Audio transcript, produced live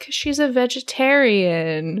Because she's a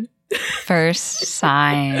vegetarian. First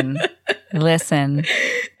sign. Listen,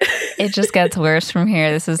 it just gets worse from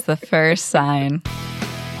here. This is the first sign.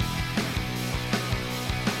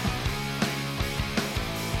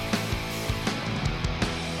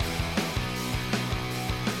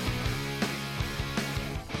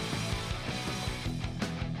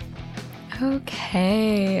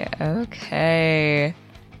 Okay.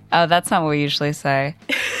 Oh, that's not what we usually say.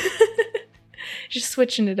 Just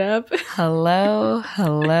switching it up. Hello.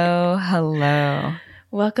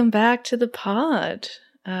 Welcome back to the pod.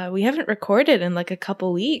 We haven't recorded in like a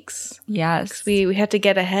couple weeks. Yes. We had to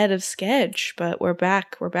get ahead of schedule, but we're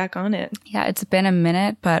back. We're back on it. Yeah, it's been a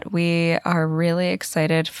minute, but we are really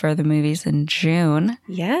excited for the movies in June.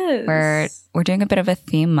 Yes. We're doing a bit of a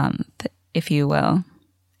theme month, if you will.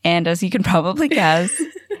 And as you can probably guess,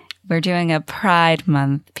 we're doing a Pride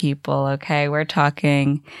Month, people, okay? We're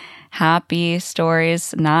talking happy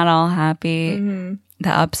stories, not all happy, the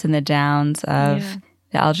ups and the downs of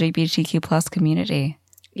the LGBTQ plus community.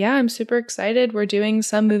 Yeah, I'm super excited. We're doing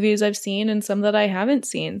some movies I've seen and some that I haven't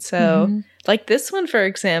seen. So, like this one, for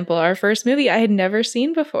example, our first movie I had never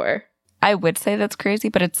seen before. I would say that's crazy,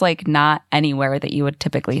 but it's like not anywhere that you would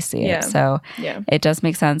typically see it. So it does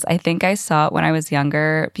make sense. I think I saw it when I was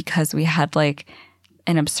younger because we had like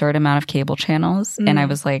an absurd amount of cable channels. And I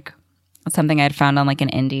was like, something I'd found on like an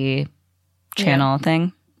indie channel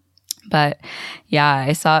thing. But yeah,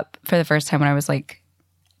 I saw it for the first time when I was like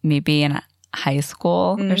maybe in high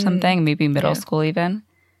school or something, maybe middle school even.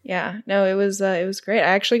 Yeah, no, it was great.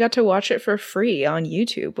 I actually got to watch it for free on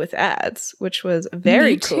YouTube with ads, which was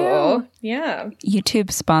very cool. Yeah,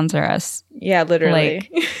 YouTube sponsor us. Yeah, literally.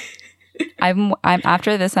 Like, I'm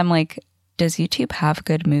after this. I'm like, does YouTube have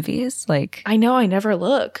good movies? Like, I know, I never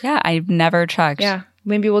look. Yeah, I've never checked. Yeah,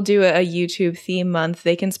 maybe we'll do a YouTube theme month.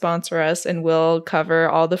 They can sponsor us, and we'll cover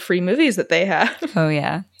all the free movies that they have. Oh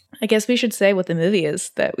yeah. I guess we should say what the movie is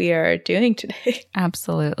that we are doing today.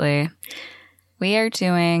 Absolutely. We are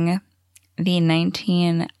doing the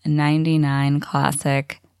 1999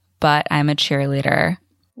 classic, But I'm a Cheerleader.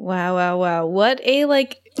 Wow. What a,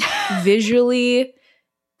 like, visually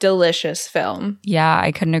delicious film. Yeah,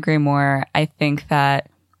 I couldn't agree more. I think that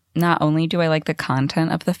not only do I like the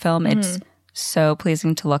content of the film, it's so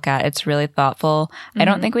pleasing to look at. It's really thoughtful. I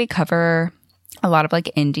don't think we cover a lot of, like,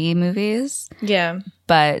 indie movies. Yeah.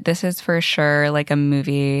 But this is for sure, like, a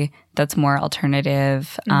movie that's more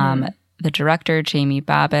alternative. The director, Jamie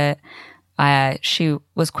Babbitt, she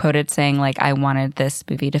was quoted saying, like, I wanted this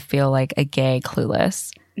movie to feel like a gay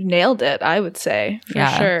Clueless. Nailed it, I would say, for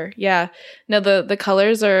sure. Yeah. No, the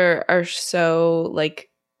colors are so,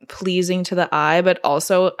 like, pleasing to the eye, but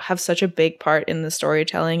also have such a big part in the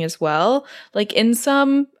storytelling as well. Like, in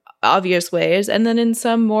some obvious ways, and then in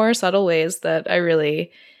some more subtle ways that I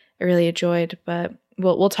really enjoyed. But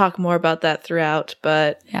we'll talk more about that throughout.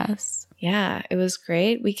 But yes. Yeah, it was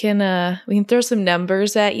great. We can throw some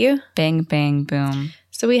numbers at you. Bang, bang, boom.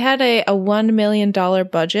 So we had a $1 million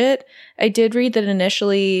budget. I did read that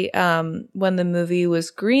initially when the movie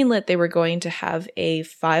was greenlit, they were going to have a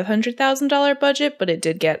 $500,000 budget, but it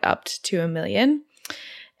did get upped to $1 million.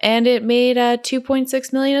 And it made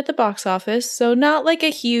 $2.6 million at the box office. So not like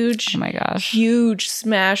a huge, huge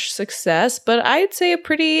smash success, but I'd say a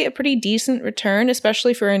pretty decent return,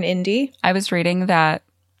 especially for an indie. I was reading that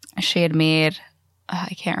she had made,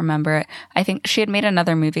 I can't remember it. I think she had made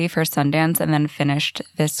another movie for Sundance and then finished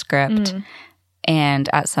this script. And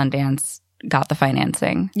at Sundance got the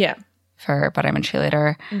financing. Yeah. For But I'm a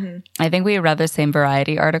Cheerleader. I think we read the same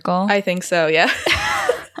Variety article. I think so, yeah.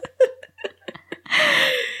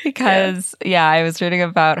 Because, I was reading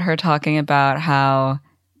about her talking about how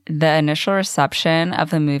the initial reception of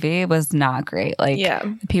the movie was not great. Like,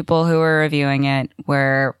 people who were reviewing it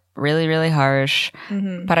were really, really harsh.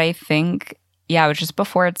 But I think, it was just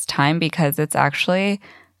before its time because it's actually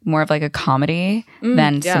more of like a comedy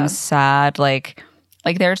than some sad, like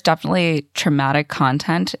there's definitely traumatic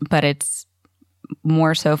content, but it's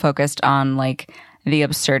more so focused on like the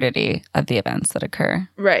absurdity of the events that occur.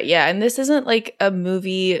 Right, yeah. And this isn't like a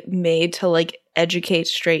movie made to like educate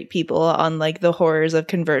straight people on like the horrors of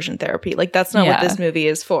conversion therapy. Like that's not what this movie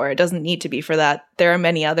is for. It doesn't need to be for that. There are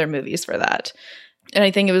many other movies for that. And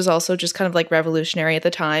I think it was also just kind of like revolutionary at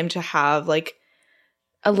the time to have like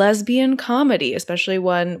a lesbian comedy, especially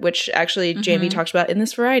one which actually Jamie talked about in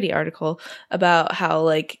this Variety article about how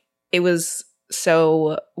like it was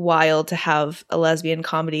so wild to have a lesbian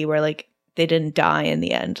comedy where like they didn't die in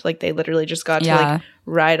the end. Like they literally just got to like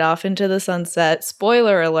ride off into the sunset.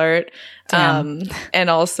 Spoiler alert. And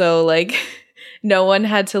also like no one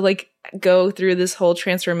had to like go through this whole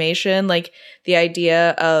transformation. Like the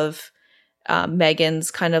idea of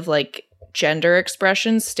Megan's kind of like gender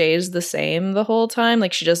expression stays the same the whole time.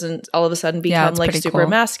 Like she doesn't all of a sudden become like super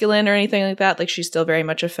masculine or anything like that. Like she's still very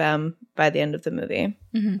much a femme by the end of the movie.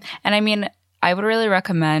 Mm-hmm. And I mean, I would really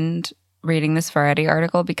recommend reading this Variety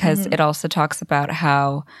article because it also talks about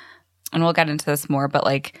how, and we'll get into this more, but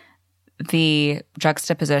like the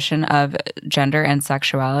juxtaposition of gender and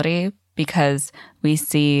sexuality, because we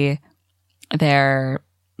see their,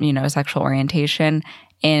 you know, sexual orientation,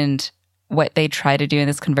 and what they try to do in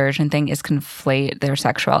this conversion thing is conflate their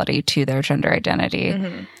sexuality to their gender identity.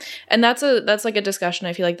 Mm-hmm. And that's like a discussion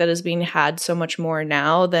I feel like that is being had so much more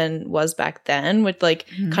now than was back then, with like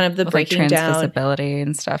kind of the with breaking like down visibility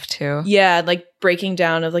and stuff too. Yeah, like breaking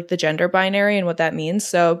down of like the gender binary and what that means.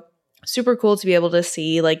 So super cool to be able to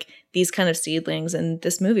see like these kind of seedlings in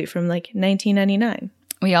this movie from like 1999.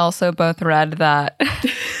 We also both read that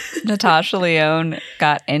Natasha Lyonne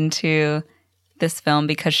got into this film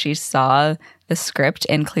because she saw the script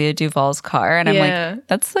in Clea Duvall's car. And I'm like,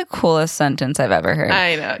 that's the coolest sentence I've ever heard.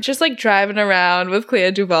 I know. Just like driving around with Clea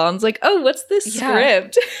Duvall and it's like, oh, what's this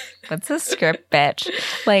script? What's this script, bitch?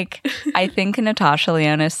 Like, I think Natasha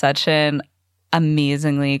Lyonne is such an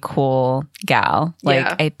amazingly cool gal.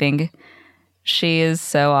 Like, I think she is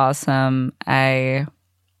so awesome. I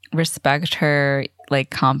respect her like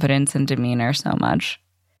confidence and demeanor so much.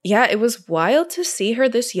 Yeah, it was wild to see her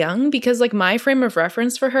this young because like my frame of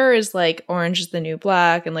reference for her is like Orange is the New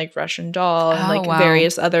Black and like Russian Doll and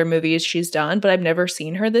various other movies she's done, but I've never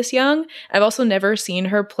seen her this young. I've also never seen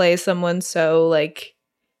her play someone so like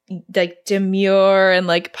demure and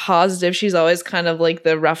like positive. She's always kind of like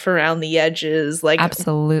the rough around the edges, like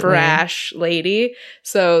absolutely brash lady.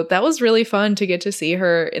 So that was really fun to get to see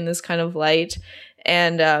her in this kind of light.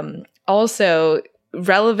 And also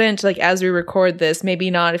relevant, like as we record this, maybe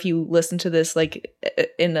not if you listen to this like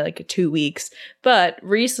in like 2 weeks, but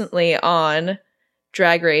recently on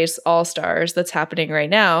Drag Race All-Stars that's happening right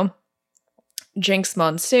now, Jinx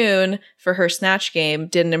Monsoon for her Snatch Game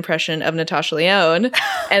did an impression of Natasha Lyonne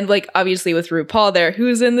and like obviously with RuPaul there,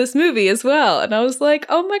 who's in this movie as well, and I was like,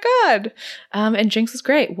 oh my god. And Jinx was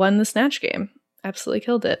great, won the Snatch Game, absolutely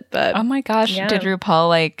killed it. But oh my gosh, did RuPaul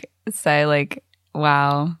like say like,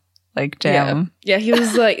 wow, like damn? Yeah, he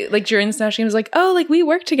was like during the Snatch Game, he was like, oh, like we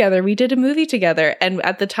worked together, we did a movie together. And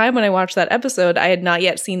at the time when I watched that episode, I had not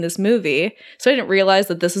yet seen this movie, so I didn't realize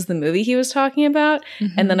that this is the movie he was talking about.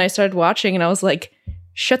 And then I started watching and I was like,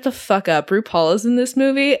 shut the fuck up, RuPaul is in this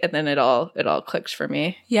movie. And then it all clicked for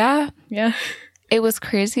me. Yeah It was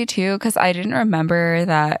crazy too because I didn't remember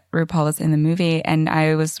that RuPaul was in the movie, and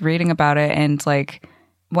I was reading about it, and like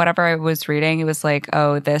whatever I was reading, it was like,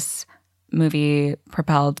 oh, this movie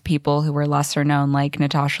propelled people who were lesser known like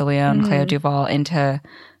Natasha Lyonne, Clea Duvall into,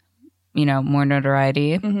 you know, more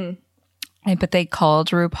notoriety. But they called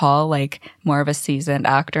RuPaul like more of a seasoned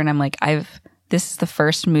actor, and I'm like, this is the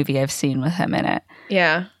first movie I've seen with him in it.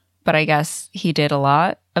 Yeah. But I guess he did a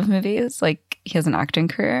lot of movies. Like he has an acting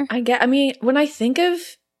career. I mean, when I think of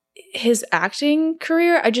his acting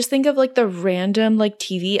career, I just think of like the random like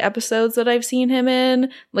TV episodes that I've seen him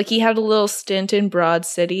in. Like he had a little stint in Broad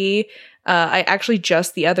City. I actually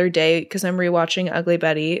just the other day, because I'm rewatching Ugly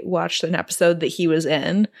Betty, watched an episode that he was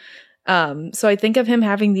in. So I think of him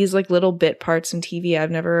having these like little bit parts in TV.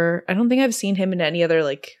 I don't think I've seen him in any other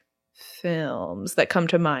like films that come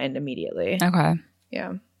to mind immediately. Okay.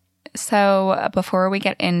 Yeah. So before we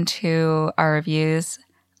get into our reviews,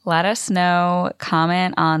 let us know,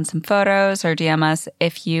 comment on some photos or DM us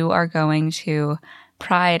if you are going to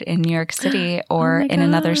Pride in New York City or in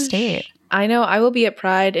another state. I know I will be at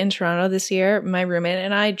Pride in Toronto this year. My roommate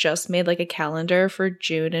and I just made like a calendar for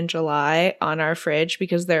June and July on our fridge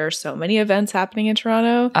because there are so many events happening in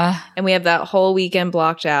Toronto. And we have that whole weekend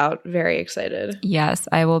blocked out. Very excited. Yes,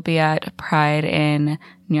 I will be at Pride in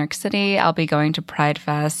New York City. I'll be going to Pride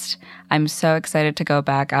Fest. I'm so excited to go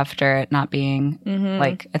back after it not being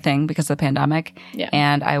like a thing because of the pandemic. Yeah.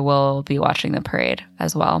 And I will be watching the parade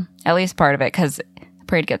as well. At least part of it, because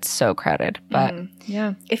parade gets so crowded, but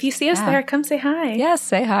yeah, if you see us there, come say hi. Yes,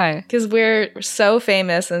 say hi, because we're so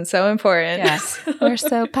famous and so important. Yes, we're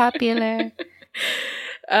so popular.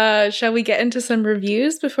 Shall we get into some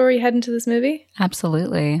reviews before we head into this movie?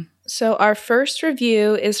 Absolutely. So our first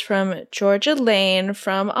review is from Georgia Lane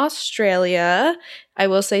from Australia. I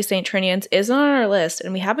will say St. Trinian's is on our list,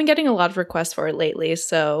 and we have been getting a lot of requests for it lately,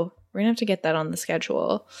 so we're going to have to get that on the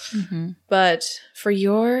schedule. But for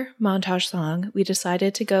your montage song, we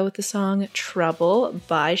decided to go with the song Trouble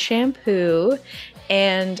by Shampoo.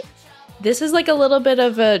 And this is like a little bit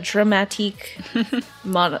of a dramatic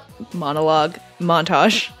monologue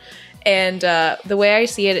montage. And the way I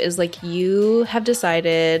see it is like you have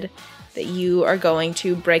decided that you are going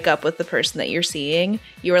to break up with the person that you're seeing.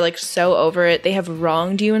 You are like so over it. They have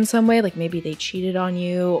wronged you in some way. Like maybe they cheated on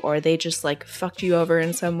you or they just like fucked you over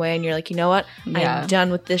in some way. And you're like, you know what? I'm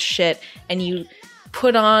done with this shit. And you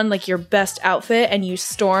put on like your best outfit and you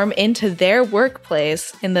storm into their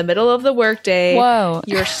workplace in the middle of the workday. Whoa.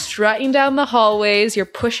 You're strutting down the hallways. You're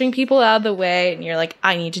pushing people out of the way. And you're like,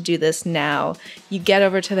 I need to do this now. You get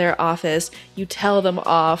over to their office. You tell them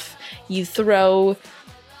off. You throw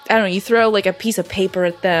like a piece of paper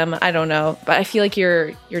at them. I don't know. But I feel like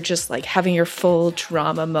you're just like having your full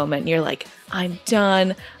trauma moment. And you're like, I'm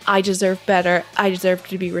done. I deserve better. I deserve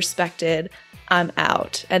to be respected. I'm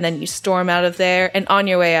out. And then you storm out of there. And on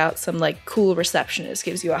your way out, some like cool receptionist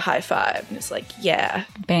gives you a high five. And it's like, yeah.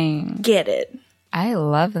 Bang. Get it. I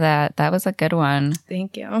love that. That was a good one.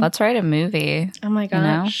 Thank you. Let's write a movie. Oh my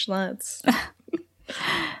gosh. You know? Let's.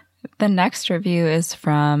 The next review is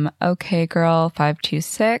from OK Girl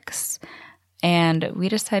 526, and we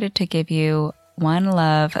decided to give you One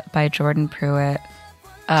Love by Jordan Pruitt.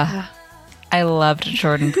 I loved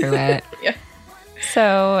Jordan Pruitt. Yeah.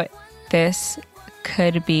 So this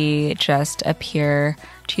could be just a pure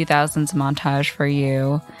 2000s montage for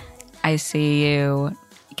you. I see you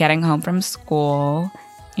getting home from school.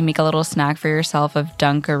 You make a little snack for yourself of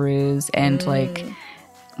Dunkaroos and like,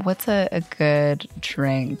 what's a good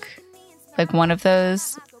drink? Like one of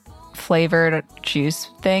those flavored juice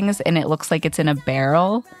things, and it looks like it's in a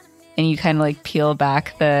barrel, and you kind of like peel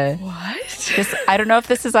back the... What? I don't know if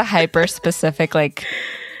this is a hyper-specific like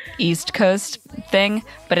East Coast thing,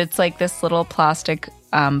 but it's like this little plastic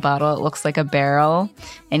bottle. It looks like a barrel,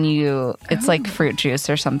 and it's like fruit juice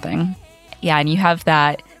or something. Yeah, and you have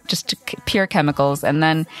that, just pure chemicals, and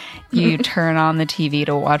then you turn on the TV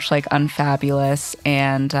to watch like Unfabulous,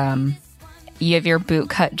 and you have your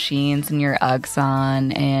bootcut jeans and your Uggs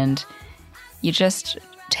on, and you just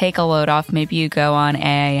take a load off. Maybe you go on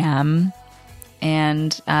AIM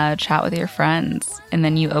and chat with your friends, and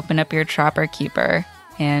then you open up your Trapper Keeper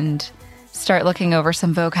and start looking over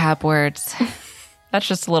some vocab words. That's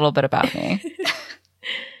just a little bit about me.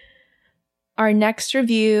 Our next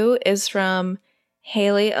review is from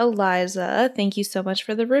Haley Eliza. Thank you so much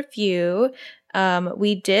for the review.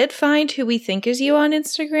 We did find who we think is you on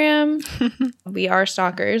Instagram. We are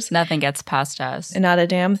stalkers. Nothing gets past us. Not a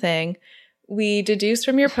damn thing. We deduced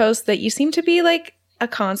from your post that you seem to be like a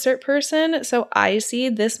concert person. So I see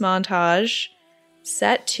this montage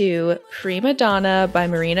set to Prima Donna by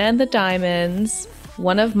Marina and the Diamonds.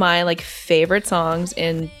 One of my like favorite songs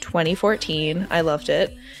in 2014. I loved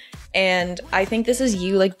it. And I think this is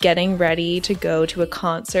you like getting ready to go to a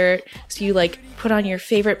concert. So you like put on your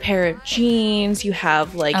favorite pair of jeans. You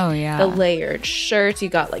have like the layered shirts. You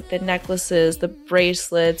got like the necklaces, the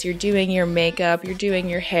bracelets. You're doing your makeup. You're doing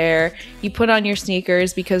your hair. You put on your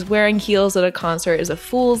sneakers because wearing heels at a concert is a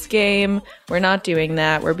fool's game. We're not doing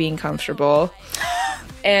that. We're being comfortable.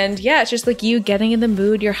 And yeah, it's just like you getting in the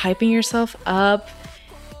mood. You're hyping yourself up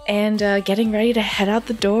and getting ready to head out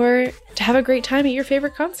the door to have a great time at your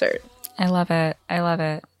favorite concert. I love it. I love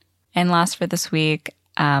it. And last for this week,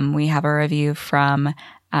 we have a review from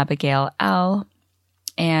Abigail L.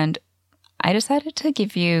 And I decided to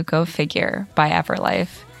give you Go Figure by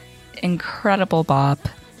Everlife. Incredible bop.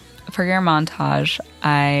 For your montage,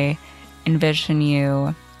 I envision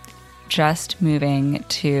you just moving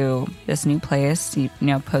to this new place, you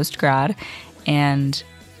know, post-grad, and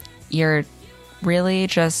you're really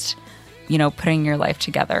just, you know, putting your life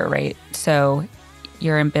together, right? So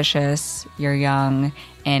you're ambitious, you're young,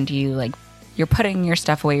 and you're putting your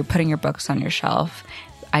stuff away, you're putting your books on your shelf.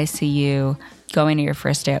 I see you going to your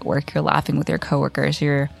first day at work, you're laughing with your coworkers,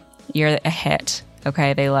 you're a hit,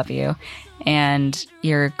 okay? They love you. And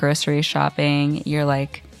you're grocery shopping, you're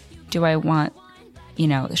like, do I want, you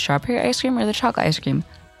know, the strawberry ice cream or the chocolate ice cream?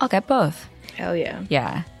 I'll get both. Hell yeah.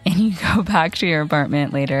 Yeah. And you go back to your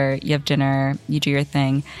apartment later, you have dinner, you do your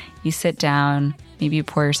thing, you sit down, maybe you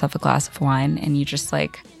pour yourself a glass of wine, and you just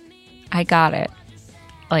like, I got it.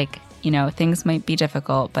 Like, you know, things might be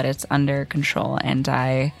difficult, but it's under control, and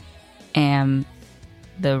I am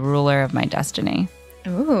the ruler of my destiny.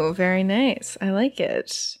 Oh, very nice. I like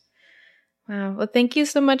it. Wow. Well, thank you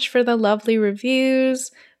so much for the lovely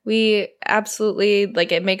reviews. We absolutely,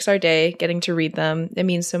 like, it makes our day getting to read them. It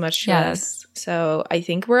means so much to us. So I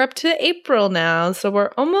think we're up to April now, so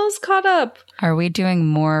we're almost caught up. Are we doing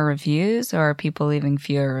more reviews, or are people leaving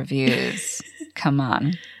fewer reviews? Come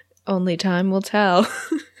on. Only time will tell.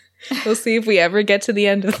 We'll see if we ever get to the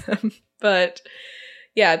end of them. But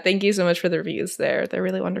yeah, thank you so much for the reviews there. They're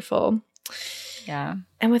really wonderful. Yeah.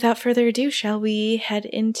 And without further ado, shall we head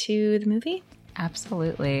into the movie?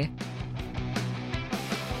 Absolutely.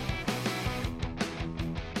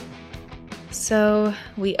 So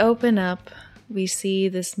we open up, we see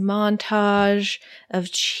this montage of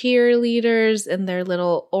cheerleaders in their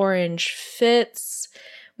little orange fits.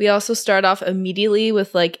 We also start off immediately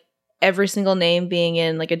with like every single name being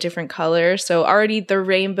in like a different color. So already the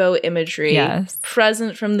rainbow imagery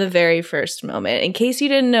present from the very first moment, in case you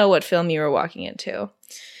didn't know what film you were walking into.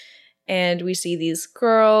 And we see these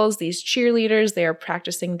girls, these cheerleaders, they are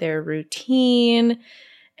practicing their routine.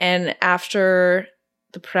 And after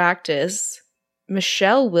the practice,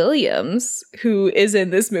 Michelle Williams, who is in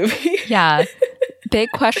this movie. Yeah. Big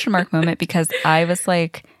question mark moment, because I was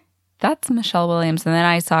like, that's Michelle Williams. And then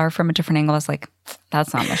I saw her from a different angle. I was like,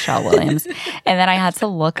 that's not Michelle Williams. And then I had to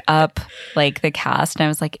look up like the cast, and I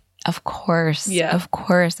was like, of course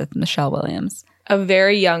it's Michelle Williams. A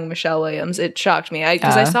very young Michelle Williams. It shocked me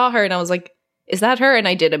because I saw her and I was like, is that her? And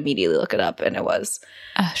I did immediately look it up, and it was.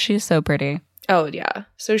 She's so pretty. Oh, yeah.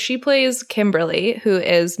 So she plays Kimberly, who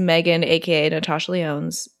is Megan, a.k.a. Natasha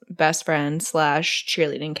Lyonne's best friend /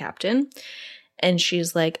 cheerleading captain. And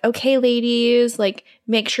she's like, okay, ladies, like,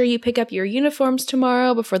 make sure you pick up your uniforms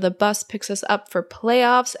tomorrow before the bus picks us up for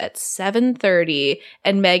playoffs at 7:30.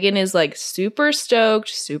 And Megan is, like, super stoked,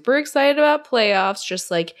 super excited about playoffs, just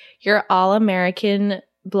like your all-American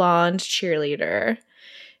blonde cheerleader.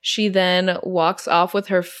 She then walks off with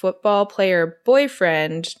her football player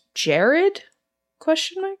boyfriend, Jared? ?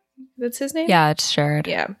 That's his name? Yeah, it's Jared.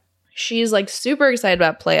 Yeah. She's like super excited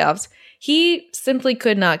about playoffs. He simply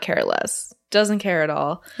could not care less. Doesn't care at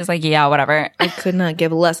all. He's like, yeah, whatever. I could not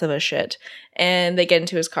give less of a shit. And they get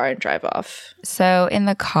into his car and drive off. So in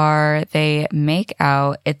the car, they make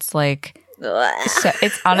out. It's like, so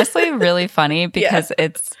it's honestly really funny because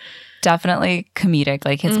it's definitely comedic.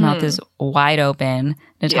 Like his mouth is wide open.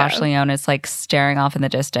 Natasha Lyonne is like staring off in the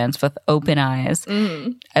distance with open eyes.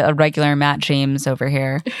 A regular Matt James over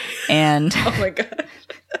here. And oh my God.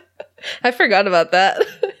 I forgot about that.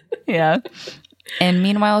 Yeah. And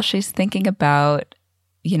meanwhile, she's thinking about,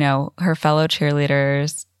 you know, her fellow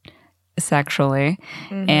cheerleaders sexually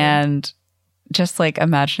and just like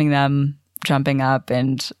imagining them jumping up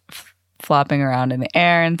and flopping around in the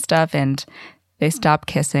air and stuff. And they stop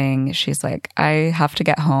kissing. She's like, I have to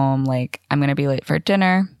get home. Like, I'm going to be late for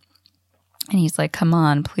dinner. And he's like, come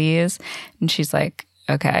on, please. And she's like,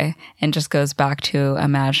 okay. And just goes back to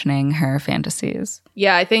imagining her fantasies.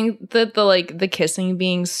 Yeah, I think that the kissing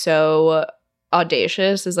being so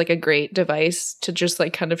audacious is like a great device to just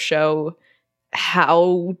like kind of show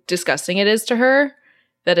how disgusting it is to her,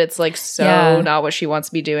 that it's like so not what she wants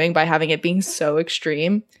to be doing by having it being so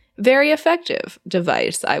extreme. Very effective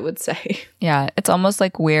device, I would say. Yeah, it's almost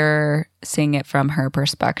like we're seeing it from her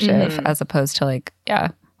perspective as opposed to like,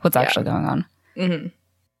 what's actually going on.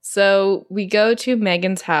 So we go to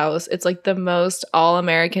Megan's house. It's like the most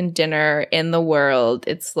all-American dinner in the world.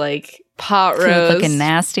 It's like pot roast, looking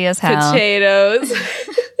nasty as hell, potatoes.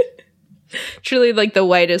 Truly like the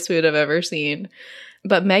whitest food I've ever seen.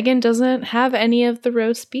 But Megan doesn't have any of the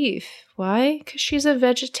roast beef. Why? Because she's a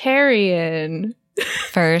vegetarian.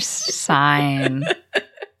 First sign.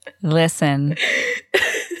 Listen,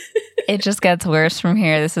 it just gets worse from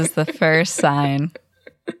here. This is the first sign.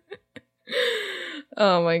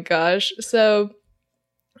 Oh my gosh. So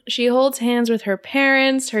she holds hands with her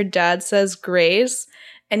parents. Her dad says grace.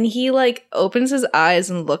 And he like opens his eyes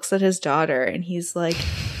and looks at his daughter. And he's like,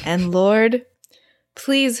 and Lord,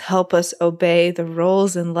 please help us obey the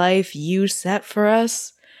roles in life you set for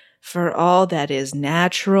us, for all that is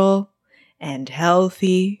natural and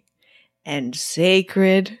healthy and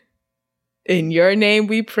sacred. In your name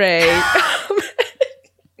we pray.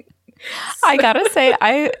 I gotta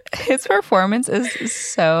say, his performance is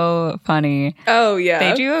so funny. Oh, yeah.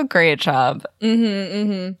 They do a great job.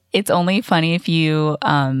 It's only funny if you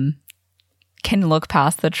can look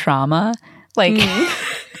past the trauma. Like,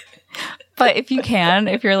 but if you can,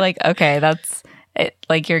 if you're like, okay, that's it,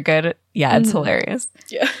 like you're good. Yeah, it's hilarious.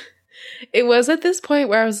 Yeah. It was at this point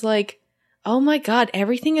where I was like, oh my God,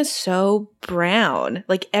 everything is so brown.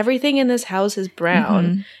 Like everything in this house is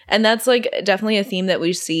brown. And that's like definitely a theme that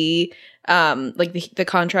we see, like the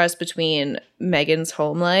contrast between Megan's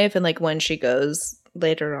home life and like when she goes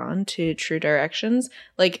later on to True Directions,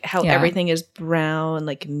 like how everything is brown,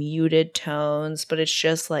 like muted tones, but it's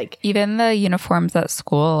just like even the uniforms at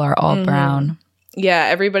school are all brown. Yeah,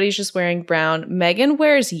 everybody's just wearing brown. Megan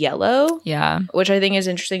wears yellow. Yeah. Which I think is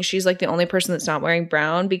interesting. She's like the only person that's not wearing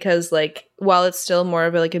brown because like while it's still more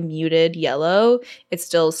of like a muted yellow, it's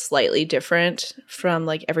still slightly different from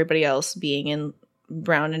like everybody else being in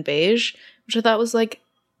brown and beige, which I thought was like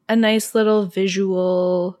a nice little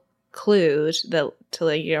visual clue to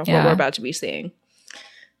like, you know, what we're about to be seeing.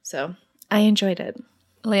 So I enjoyed it.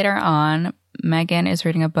 Later on, Megan is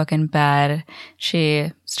reading a book in bed.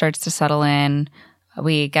 She starts to settle in.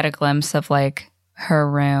 We get a glimpse of like her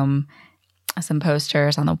room, some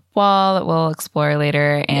posters on the wall that we'll explore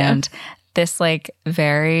later. And this like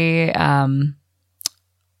very,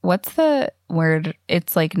 what's the word?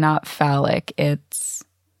 It's like not phallic. It's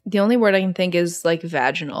the only word I can think is like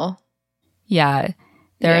vaginal. Yeah.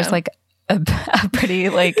 There's like a pretty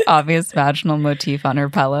like obvious vaginal motif on her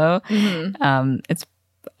pillow. Mm-hmm.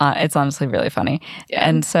 It's honestly really funny. Yeah.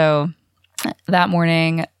 And so that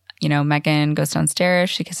morning, you know, Megan goes downstairs.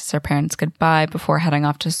 She kisses her parents goodbye before heading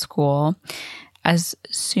off to school. As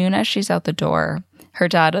soon as she's out the door, her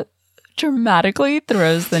dad dramatically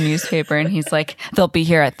throws the newspaper and he's like, they'll be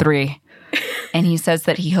here at 3. And he says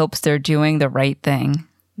that he hopes they're doing the right thing.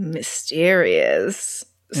 Mysterious.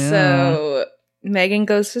 Yeah. So Megan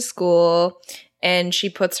goes to school and she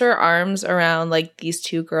puts her arms around like these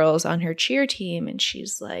 2 girls on her cheer team and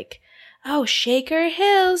she's like, oh, Shaker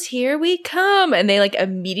Hills, here we come. And they like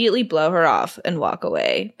immediately blow her off and walk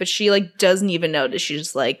away. But she like doesn't even notice. She's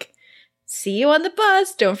just like, see you on the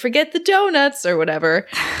bus. Don't forget the donuts or whatever.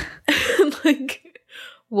 Like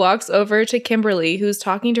walks over to Kimberly, who's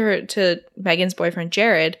talking to Megan's boyfriend,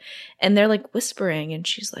 Jared. And they're like whispering. And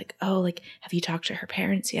she's like, oh, like, have you talked to her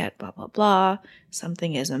parents yet? Blah, blah, blah.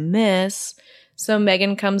 Something is amiss. So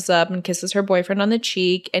Megan comes up and kisses her boyfriend on the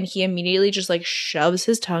cheek. And he immediately just like shoves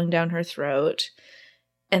his tongue down her throat.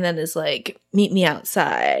 And then is like, meet me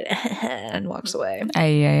outside. And walks away.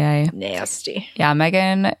 Ay. Nasty. Yeah,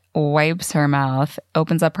 Megan wipes her mouth,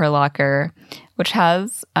 opens up her locker, which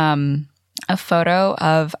has a photo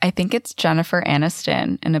of, I think it's Jennifer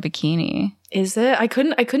Aniston in a bikini. Is it? I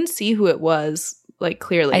couldn't see who it was, like,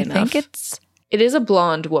 clearly enough. I think it is a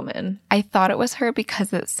blonde woman. I thought it was her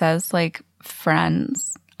because it says, like,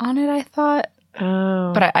 Friends on it, I thought.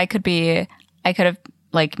 Oh. But I could have,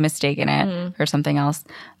 like, mistaken it for something else.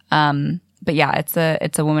 But yeah,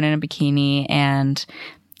 it's a woman in a bikini, and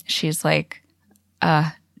she's like,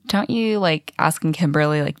 don't you, like, asking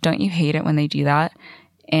Kimberly, like, don't you hate it when they do that?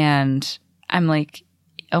 And I'm like,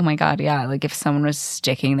 oh my God, yeah. Like if someone was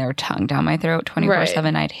sticking their tongue down my throat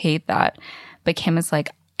 24/7, I'd hate that. But Kim is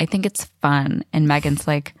like, I think it's fun. And Megan's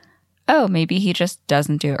like, oh, maybe he just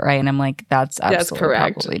doesn't do it right. And I'm like, that's absolutely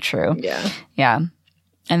correct. Probably true. Yeah. Yeah.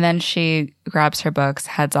 And then she grabs her books,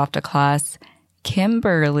 heads off to class.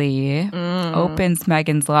 Kimberly opens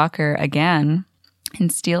Megan's locker again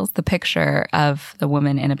and steals the picture of the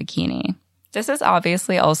woman in a bikini. This is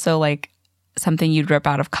obviously also like something you'd rip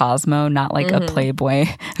out of Cosmo, not like a Playboy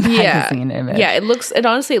magazine image. Yeah, it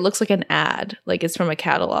honestly looks like an ad, like it's from a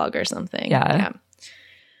catalog or something. Yeah.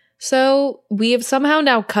 So we have somehow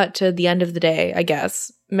now cut to the end of the day, I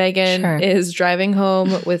guess. Megan is driving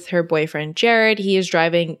home with her boyfriend, Jared. He is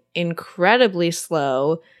driving incredibly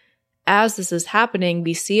slow. As this is happening,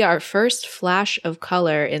 we see our first flash of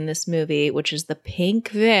color in this movie, which is the pink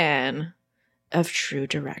van of True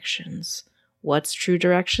Directions. What's True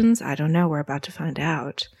Directions? I don't know. We're about to find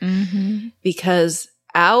out. Mm-hmm. Because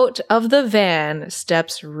out of the van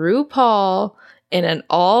steps RuPaul in an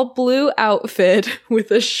all blue outfit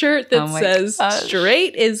with a shirt that says,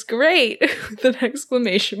 straight is great, with an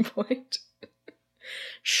exclamation point.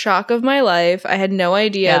 Shock of my life. I had no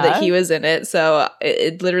idea that he was in it. So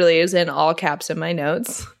it literally is in all caps in my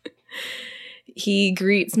notes. He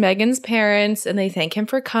greets Megan's parents and they thank him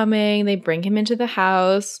for coming. They bring him into the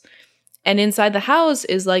house. And inside the house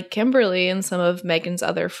is like Kimberly and some of Megan's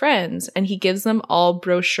other friends. And he gives them all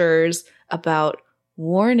brochures about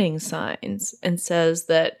warning signs and says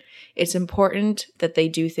that it's important that they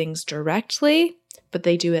do things directly, but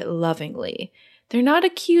they do it lovingly. They're not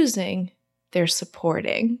accusing, they're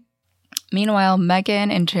supporting. Meanwhile, Megan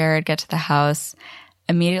and Jared get to the house.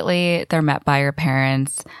 Immediately, they're met by her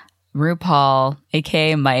parents, RuPaul,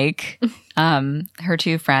 aka Mike, her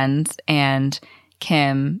 2 friends, and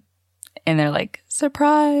Kim. And they're like,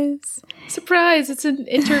 surprise. Surprise, it's an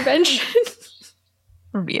intervention.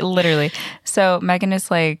 Literally. So Megan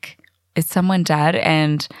is like, is someone dead?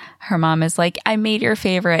 And her mom is like, I made your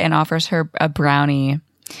favorite, and offers her a brownie.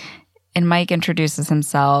 And Mike introduces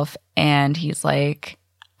himself and he's like,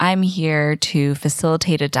 I'm here to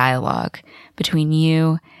facilitate a dialogue between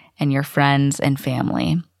you and your friends and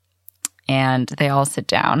family. And they all sit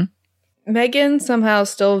down. Megan somehow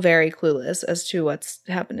still very clueless as to what's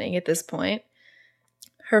happening at this point.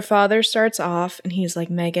 Her father starts off and he's like,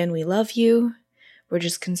 Megan, we love you. We're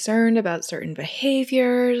just concerned about certain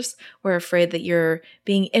behaviors. We're afraid that you're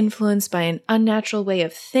being influenced by an unnatural way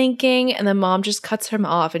of thinking. And the mom just cuts him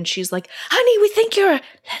off and she's like, honey, we think you're a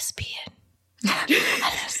lesbian.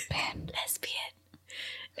 lesbian.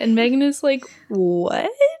 And Megan is like, what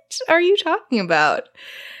are you talking about?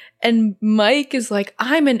 And Mike is like,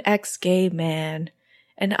 I'm an ex-gay man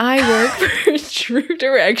and I work for True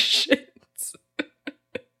Directions.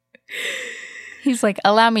 He's like,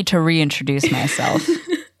 allow me to reintroduce myself.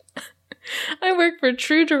 I work for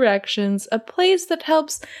True Directions, a place that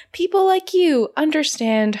helps people like you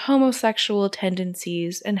understand homosexual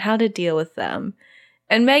tendencies and how to deal with them.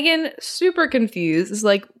 And Megan, super confused, is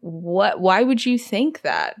like, what? Why would you think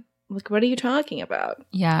that? Like, what are you talking about?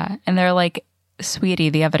 Yeah. And they're like, sweetie,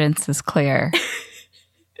 the evidence is clear.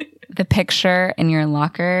 The picture in your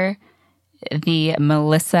locker, the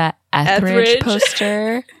Melissa Etheridge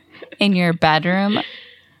poster in your bedroom.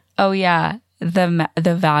 Oh yeah, the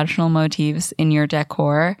vaginal motifs in your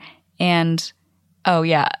decor, and oh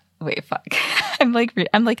yeah, wait, fuck. I'm like,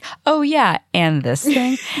 oh yeah, and this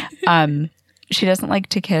thing. She doesn't like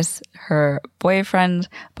to kiss her boyfriend,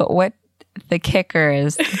 but what the kicker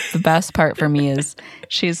is, the best part for me is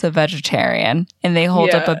she's a vegetarian, and they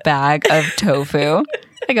hold up a bag of tofu,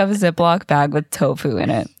 like a Ziploc bag with tofu in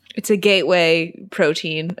it. It's a gateway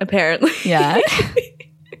protein, apparently. Yeah.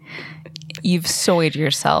 You've soyed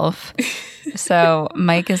yourself. So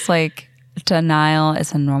Mike is like, denial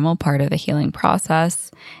is a normal part of the healing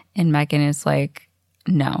process. And Megan is like,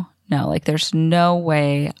 no, like there's no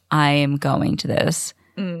way I am going to this.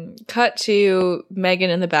 Cut to Megan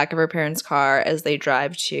in the back of her parents' car as they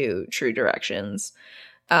drive to True Directions.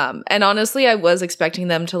 And honestly, I was expecting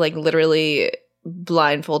them to like literally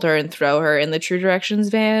blindfold her and throw her in the True Directions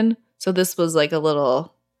van. So this was like a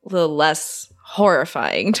little less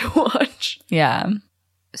horrifying to watch. Yeah.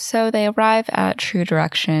 So they arrive at True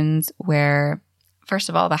Directions where, first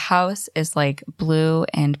of all, the house is like blue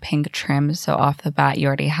and pink trim. So off the bat, you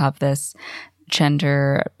already have this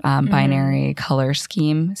gender binary color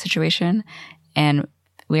scheme situation. And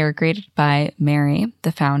we are greeted by Mary,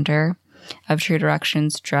 the founder of True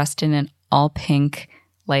Directions, dressed in an all pink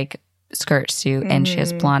like skirt suit. And she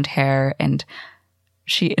has blonde hair, and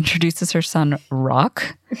she introduces her son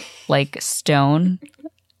Rock, like Stone,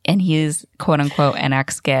 and he's quote unquote an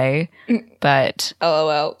ex-gay, but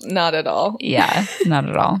LOL, not at all. Yeah, not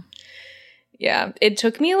at all. Yeah, it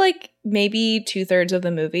took me like maybe 2/3 of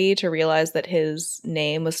the movie to realize that his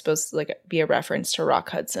name was supposed to like be a reference to Rock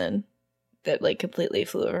Hudson. That like completely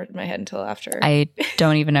flew over my head until after. I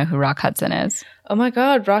don't even know who Rock Hudson is. Oh my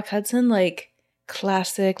god, Rock Hudson, like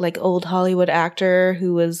classic like old Hollywood actor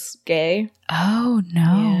who was gay. Oh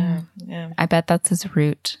no. Yeah. I bet that's his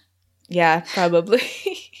root. Yeah, probably.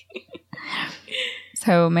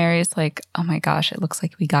 So Mary's like, oh my gosh, it looks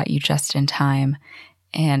like we got you just in time.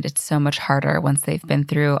 And it's so much harder once they've been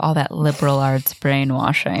through all that liberal arts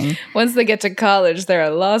brainwashing. Once they get to college, they're a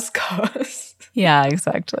lost cause. Yeah,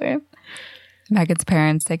 exactly. Megan's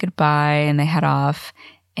parents say goodbye and they head off.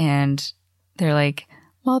 And they're like,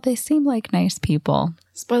 well, they seem like nice people.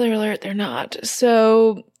 Spoiler alert, they're not.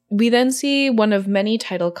 So we then see one of many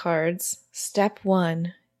title cards. Step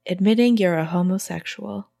 1, admitting you're a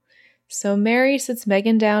homosexual. So Mary sits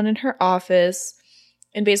Megan down in her office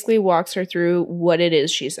and basically walks her through what it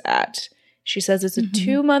is she's at. She says it's a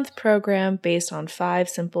 2-month program based on 5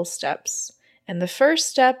 simple steps. And the first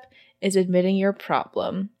step is admitting your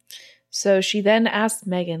problem. So she then asks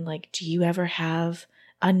Megan, like, do you ever have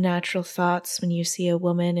unnatural thoughts when you see a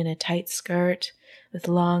woman in a tight skirt with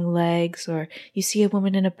long legs, or you see a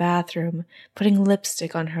woman in a bathroom putting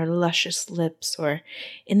lipstick on her luscious lips, or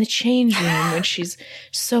in the change room when she's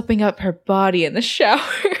soaping up her body in the shower?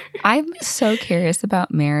 I'm so curious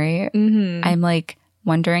about Mary. I'm like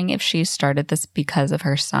wondering if she started this because of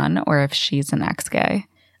her son or if she's an ex-gay.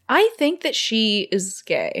 I think that she is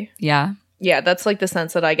gay. Yeah. Yeah, that's like the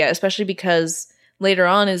sense that I get, especially because later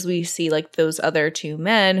on, as we see like those other 2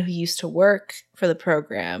 men who used to work for the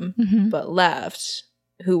program but left,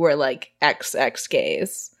 who were like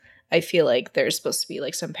ex-gays, I feel like there's supposed to be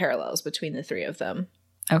like some parallels between the 3 of them.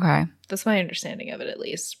 Okay. That's my understanding of it, at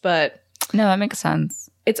least. But no, that makes sense.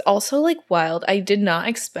 It's also like wild. I did not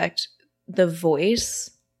expect the voice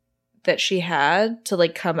that she had to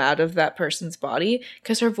like come out of that person's body,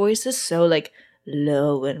 because her voice is so like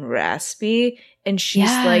low and raspy, and she's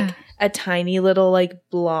like a tiny little like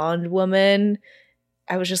blonde woman.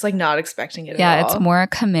 I was just like not expecting it at all. Yeah, it's more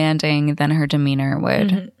commanding than her demeanor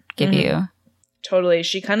would give you. Totally.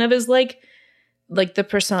 She kind of is like the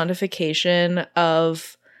personification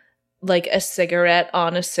of like a cigarette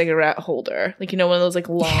on a cigarette holder. Like, you know, one of those like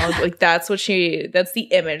long, like that's the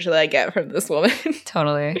image that I get from this woman.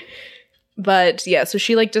 Totally. But yeah, so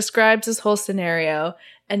she like describes this whole scenario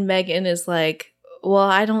and Megan is like, well,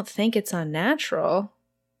 I don't think it's unnatural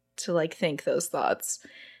to like think those thoughts.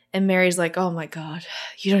 And Mary's like, oh my God,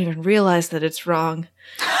 you don't even realize that it's wrong.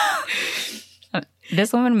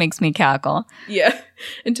 This woman makes me cackle. Yeah.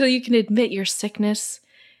 Until you can admit your sickness,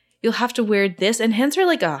 you'll have to wear this, and hands her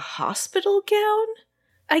like a hospital gown,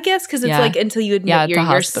 I guess, because it's like until you admit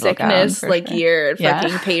your sickness, like sure. You're a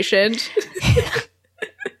fucking patient.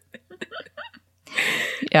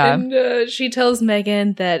 Yeah. And she tells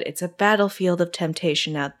Megan that it's a battlefield of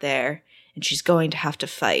temptation out there, and she's going to have to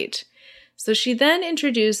fight. So she then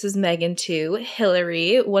introduces Megan to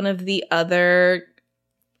Hillary, one of the other,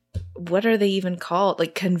 what are they even called?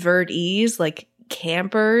 Like convertees, like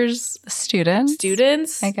campers?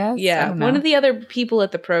 Students, I guess. Yeah, one of the other people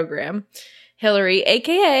at the program. Hillary,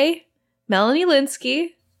 a.k.a. Melanie Lynskey,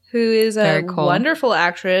 who is a wonderful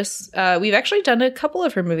actress. We've actually done a couple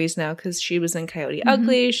of her movies now because she was in Coyote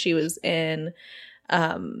Ugly. She was in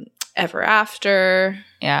Ever After.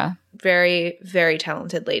 Yeah. Very, very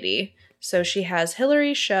talented lady. So she has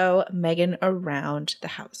Hillary show Megan around the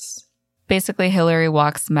house. Basically, Hillary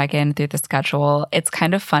walks Megan through the schedule. It's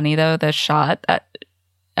kind of funny, though, the shot that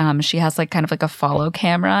she has like kind of like a follow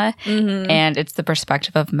camera, and it's the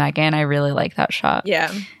perspective of Megan. I really like that shot.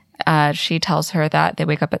 Yeah. She tells her that they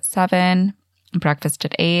wake up at 7, breakfast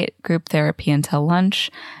at 8, group therapy until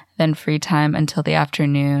lunch, then free time until the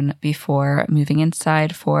afternoon before moving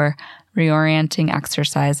inside for reorienting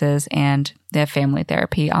exercises, and they have family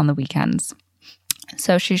therapy on the weekends.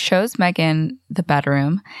 So she shows Megan the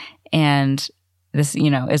bedroom, and this, you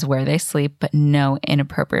know, is where they sleep, but no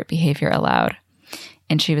inappropriate behavior allowed.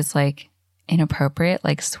 And she was like, inappropriate,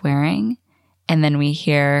 like swearing? And then we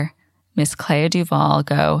hear Miss Clea Duvall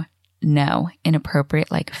go, no,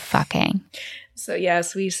 inappropriate, like fucking. So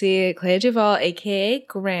yes, we see Clea Duvall, a.k.a.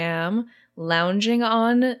 Graham, lounging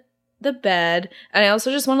on the bed. And I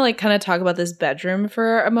also just want to like kind of talk about this bedroom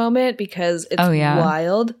for a moment because it's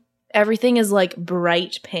wild. Everything is like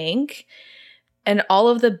bright pink. And all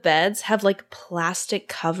of the beds have like plastic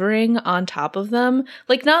covering on top of them.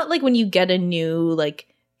 Like not like when you get a new like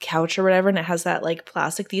couch or whatever and it has that like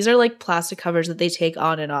plastic. These are like plastic covers that they take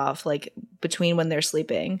on and off like between when they're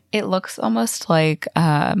sleeping. It looks almost like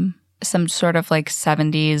some sort of like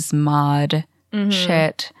 70s mod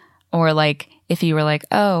shit. Or like if you were like,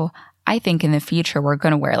 oh, I think in the future we're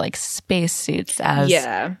going to wear like space suits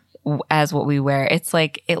as what we wear. It's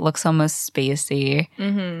like, it looks almost spacey.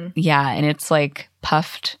 Yeah, and it's like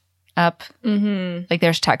puffed up. Like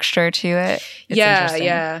there's texture to it. It's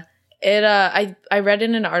yeah. It I read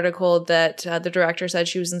in an article that the director said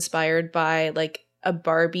she was inspired by like a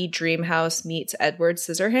Barbie dream house meets Edward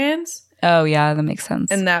Scissorhands. Oh yeah, that makes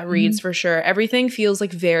sense. And that reads for sure. Everything feels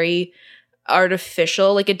like very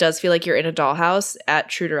artificial. Like it does feel like you're in a dollhouse at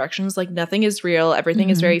True Directions. Like nothing is real. Everything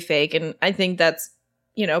is very fake. And I think that's,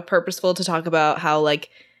 you know, purposeful to talk about how like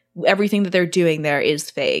everything that they're doing there is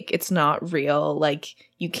fake. It's not real. Like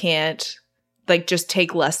you can't like just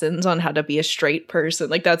take lessons on how to be a straight person.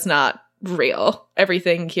 Like that's not real.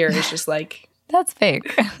 Everything here is just like that's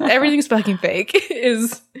fake. Everything's fucking fake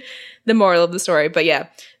is the moral of the story. But yeah,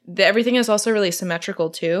 everything is also really symmetrical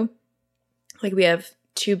too. Like we have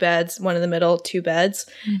 2 beds, one in the middle, 2 beds.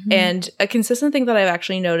 And a consistent thing that I've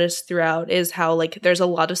actually noticed throughout is how like there's a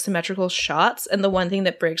lot of symmetrical shots. And the one thing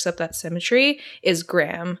that breaks up that symmetry is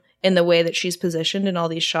Graham in the way that she's positioned in all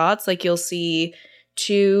these shots. Like you'll see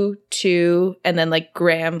 2, and then like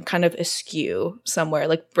Graham kind of askew somewhere,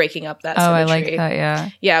 like breaking up that symmetry. I like that, yeah.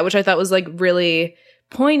 Yeah, which I thought was like really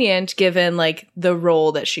poignant given like the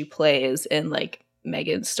role that she plays in like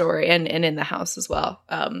Megan's story and in the house as well.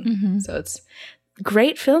 So it's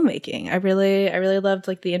great filmmaking. I really loved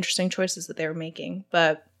like the interesting choices that they were making.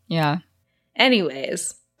 But yeah.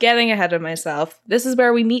 Anyways, getting ahead of myself. This is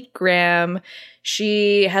where we meet Graham.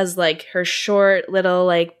 She has like her short little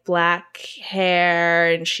like black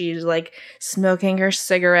hair and she's like smoking her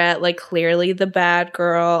cigarette, like clearly the bad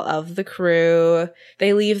girl of the crew.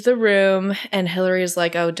 They leave the room and Hillary's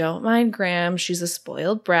like, oh, don't mind Graham. She's a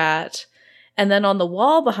spoiled brat. And then on the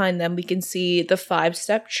wall behind them, we can see the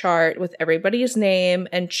 5-step chart with everybody's name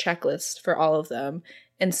and checklist for all of them.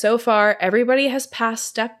 And so far, everybody has passed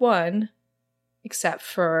step 1, except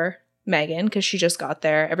for Megan, because she just got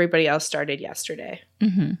there. Everybody else started yesterday.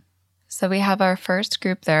 So we have our first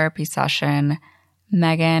group therapy session.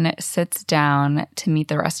 Megan sits down to meet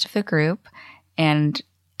the rest of the group, and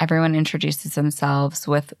everyone introduces themselves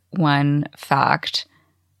with one fact.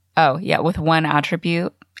 Oh, yeah, with one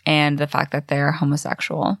attribute and the fact that they're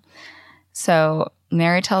homosexual. So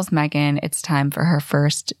Mary tells Megan it's time for her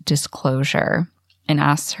first disclosure and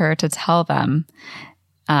asks her to tell them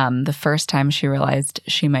the first time she realized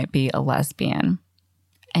she might be a lesbian.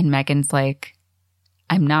 And Megan's like,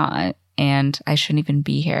 I'm not, and I shouldn't even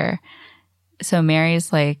be here. So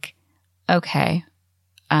Mary's like, okay,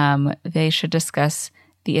 they should discuss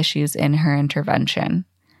the issues in her intervention.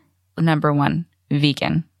 Number 1,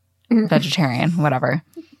 vegan, vegetarian, whatever.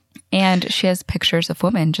 And she has pictures of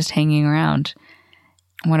women just hanging around.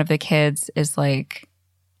 One of the kids is like,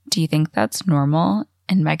 do you think that's normal?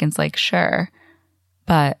 And Megan's like, sure,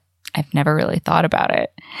 but I've never really thought about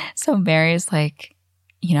it. So Mary's like,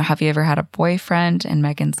 have you ever had a boyfriend? And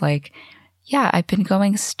Megan's like, yeah, I've been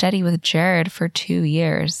going steady with Jared for 2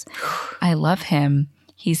 years. I love him.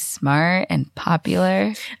 He's smart and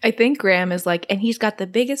popular. I think Graham is like, and he's got the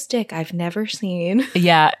biggest dick I've never seen.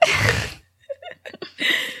 Yeah.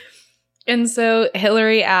 And so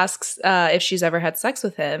Hillary asks if she's ever had sex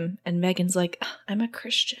with him. And Megan's like, I'm a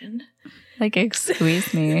Christian. Like,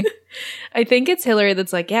 excuse me. I think it's Hillary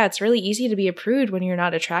that's like, yeah, it's really easy to be a prude when you're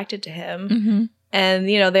not attracted to him. Mm-hmm. And,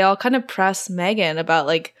 they all kind of press Megan about,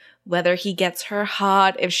 like, whether he gets her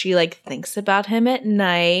hot, if she, like, thinks about him at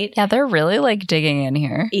night. Yeah, they're really, like, digging in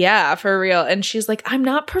here. Yeah, for real. And she's like, I'm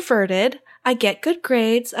not perverted. I get good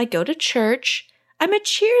grades. I go to church. I'm a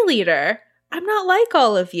cheerleader. I'm not like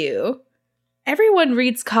all of you. Everyone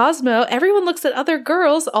reads Cosmo. Everyone looks at other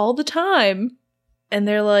girls all the time. And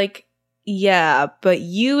they're like, yeah, but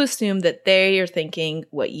you assume that they are thinking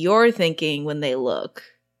what you're thinking when they look,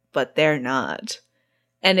 but they're not.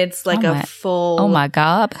 And it's like a full... Oh my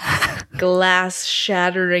God. glass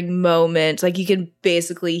shattering moment. Like, you can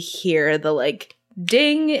basically hear the, like,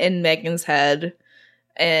 ding in Megan's head.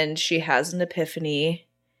 And she has an epiphany.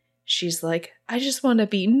 She's like, I just want to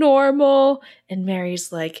be normal. And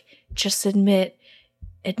Mary's like, just admit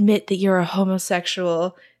that you're a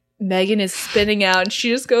homosexual. Megan is spinning out and she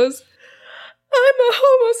just goes, I'm a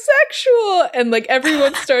homosexual. And, like,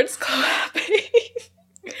 everyone starts clapping.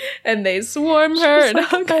 And they swarm her and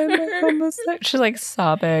hug her. She's like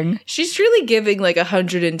sobbing. She's truly giving like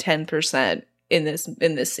 110% in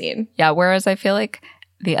this scene. Yeah, whereas I feel like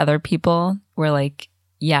the other people were like,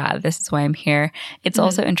 yeah, this is why I'm here. It's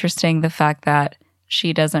also interesting the fact that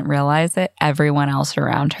she doesn't realize it. Everyone else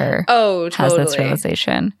around her has this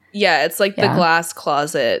realization. Yeah, it's like the glass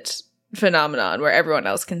closet phenomenon where everyone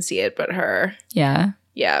else can see it but her. Yeah.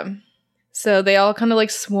 Yeah. So they all kind of like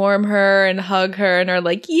swarm her and hug her and are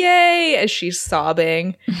like, yay, as she's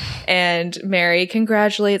sobbing. And Mary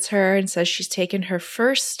congratulates her and says she's taken her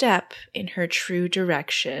first step in her true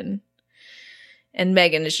direction. And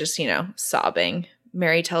Megan is just, sobbing.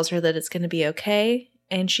 Mary tells her that it's going to be okay.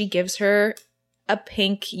 And she gives her a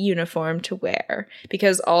pink uniform to wear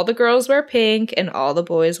because all the girls wear pink and all the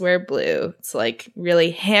boys wear blue. It's like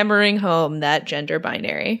really hammering home that gender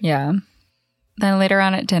binary. Yeah. Then later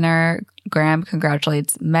on at dinner, Graham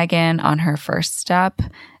congratulates Megan on her first step.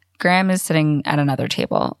 Graham is sitting at another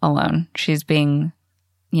table alone. She's being,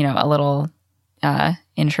 a little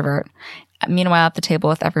introvert. Meanwhile, at the table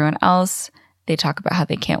with everyone else, they talk about how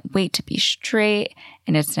they can't wait to be straight,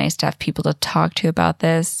 and it's nice to have people to talk to about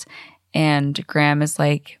this. And Graham is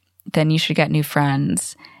like, then you should get new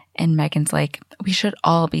friends. And Megan's like, we should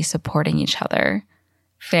all be supporting each other.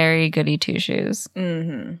 Very goody two-shoes.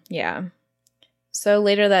 Mm-hmm. Yeah. So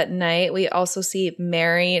later that night, we also see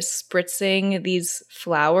Mary spritzing these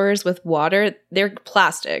flowers with water. They're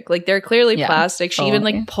plastic. Like, they're clearly plastic. She even,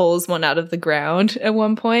 like, pulls one out of the ground at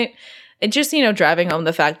one point. And just, driving home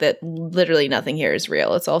the fact that literally nothing here is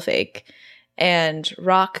real. It's all fake. And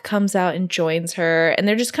Rock comes out and joins her. And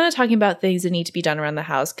they're just kind of talking about things that need to be done around the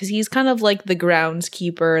house. Because he's kind of like the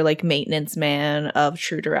groundskeeper, like, maintenance man of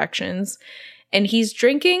True Directions. And he's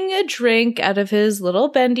drinking a drink out of his little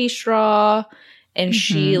bendy straw. And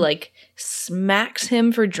she, like, smacks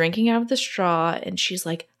him for drinking out of the straw. And she's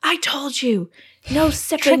like, I told you, no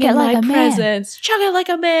sipping in my presence. Chug it like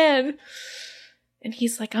a man. And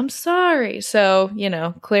he's like, I'm sorry. So,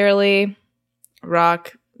 clearly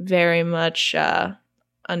Rock very much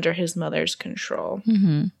under his mother's control.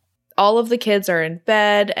 Mm-hmm. All of the kids are in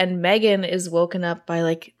bed. And Megan is woken up by,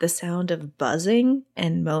 like, the sound of buzzing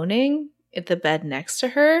and moaning at the bed next to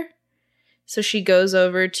her. So she goes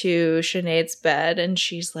over to Sinead's bed and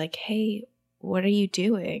she's like, hey, what are you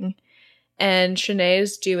doing? And Sinead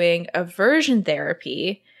is doing aversion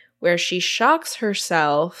therapy where she shocks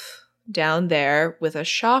herself down there with a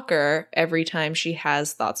shocker every time she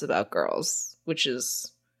has thoughts about girls, which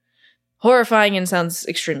is horrifying and sounds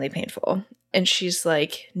extremely painful. And she's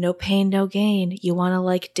like, no pain, no gain. You want to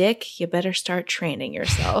like dick? You better start training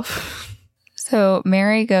yourself. So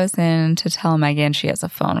Mary goes in to tell Megan she has a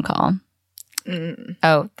phone call.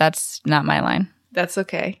 Oh, that's not my line. That's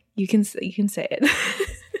okay. You can say it.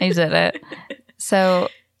 I did it. So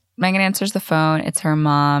Megan answers the phone. It's her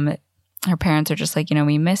mom. Her parents are just like,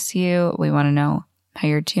 we miss you. We want to know how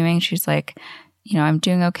you're doing. She's like, I'm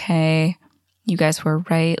doing okay. You guys were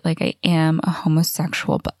right. Like, I am a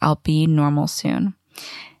homosexual, but I'll be normal soon.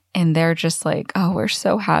 And they're just like, oh, we're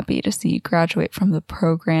so happy to see you graduate from the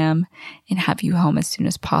program and have you home as soon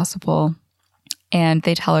as possible. And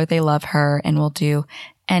they tell her they love her and will do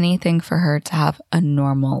anything for her to have a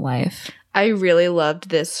normal life. I really loved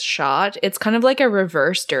this shot. It's kind of like a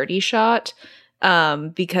reverse dirty shot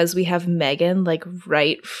because we have Megan like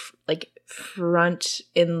front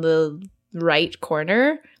in the right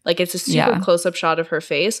corner. Like it's a super close-up shot of her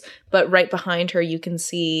face, but right behind her you can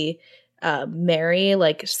see Mary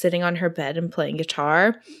like sitting on her bed and playing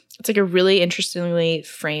guitar. It's like a really interestingly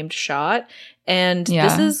framed shot. And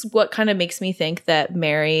this is what kind of makes me think that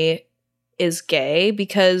Mary is gay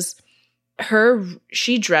because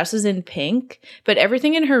she dresses in pink, but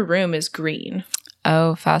everything in her room is green.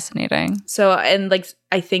 Oh, fascinating. So, and like,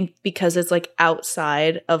 I think because it's like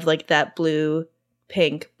outside of like that blue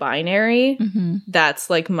pink binary, that's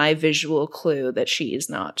like my visual clue that she is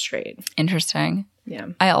not straight. Interesting. Yeah.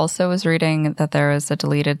 I also was reading that there was a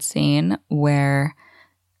deleted scene where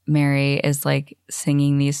Mary is like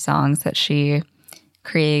singing these songs that she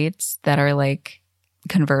creates that are like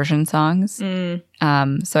conversion songs. So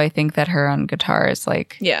I think that her on guitar is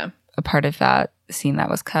like a part of that scene that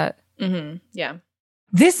was cut. Yeah.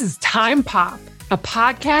 This is Time Pop, a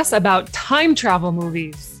podcast about time travel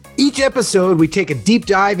movies. Each episode, we take a deep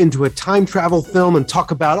dive into a time travel film and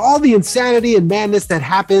talk about all the insanity and madness that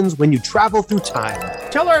happens when you travel through time.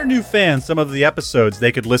 Tell our new fans some of the episodes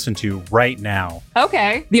they could listen to right now.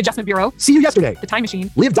 Okay. The Adjustment Bureau. See You Yesterday. The Time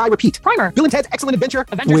Machine. Live, Die, Repeat. Primer. Bill and Ted's Excellent Adventure.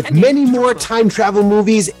 Avengers with Endgame. many more time travel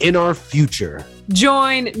movies in our future.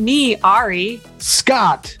 Join me, Ari,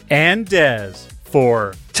 Scott, and Des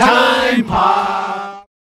for Time Pop.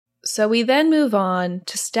 So we then move on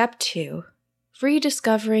to step 2.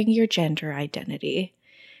 Rediscovering your gender identity.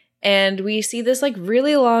 And we see this like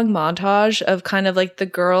really long montage of kind of like the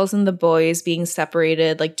girls and the boys being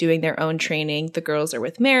separated, like doing their own training. The girls are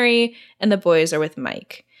with Mary and the boys are with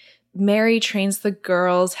Mike. Mary trains the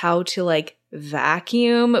girls how to like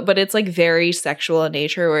vacuum, but it's like very sexual in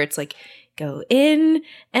nature where it's like go in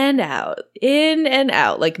and out,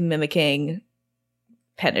 like mimicking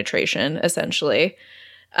penetration essentially.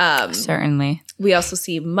 Certainly. We also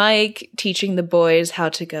see Mike teaching the boys how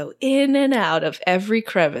to go in and out of every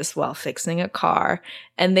crevice while fixing a car.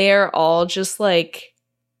 And they are all just like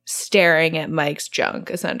staring at Mike's junk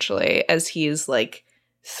essentially as he's like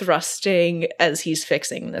thrusting as he's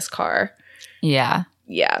fixing this car. Yeah.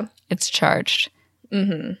 Yeah. It's charged.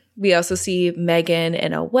 We also see Megan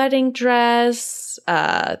in a wedding dress,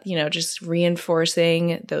 just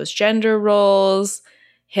reinforcing those gender roles.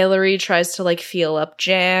 Hillary tries to like feel up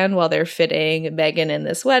Jan while they're fitting Megan in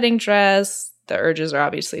this wedding dress. The urges are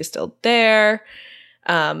obviously still there.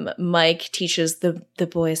 Mike teaches the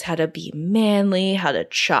boys how to be manly, how to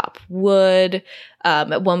chop wood.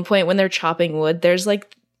 At one point when they're chopping wood, there's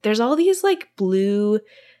all these like blue,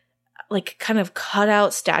 like kind of cut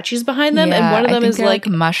out statues behind them. And one of them is like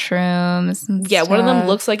mushrooms. Yeah, one of them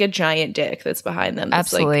looks like a giant dick that's behind them.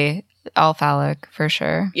 That's absolutely. All phallic for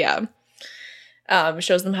sure. Yeah.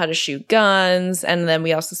 Shows them how to shoot guns. And then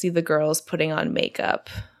we also see the girls putting on makeup.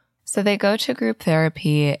 So they go to group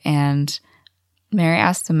therapy and Mary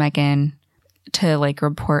asks Megan to like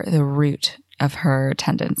report the root of her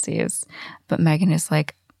tendencies. But Megan is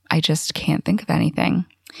like, I just can't think of anything.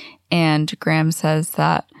 And Graham says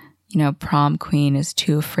that, prom queen is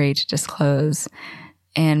too afraid to disclose.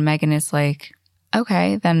 And Megan is like,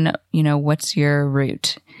 okay, then, what's your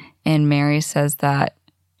root? And Mary says that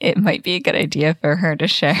it might be a good idea for her to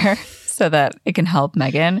share so that it can help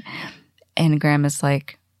Megan. And Graham is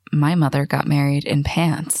like, my mother got married in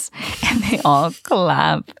pants. And they all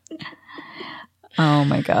clap. Oh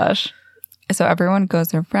my gosh. So everyone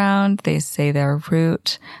goes around, they say their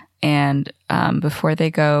root. And before they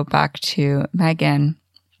go back to Megan,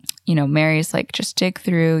 Mary's like, just dig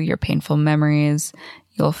through your painful memories.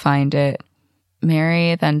 You'll find it.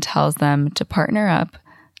 Mary then tells them to partner up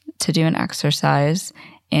to do an exercise.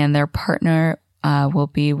 And their partner will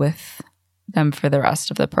be with them for the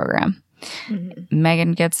rest of the program.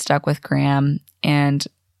 Megan gets stuck with Graham, and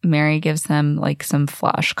Mary gives them like some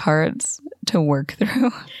flashcards to work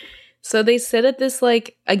through. So they sit at this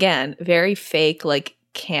like, again, very fake like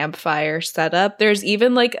campfire setup. There's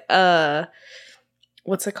even like a,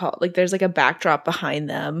 what's it called? Like there's like a backdrop behind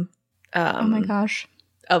them. Oh my gosh.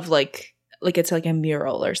 Of like it's like a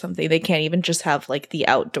mural or something. They can't even just have like the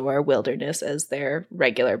outdoor wilderness as their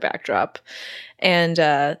regular backdrop. And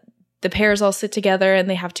the pairs all sit together and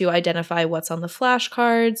they have to identify what's on the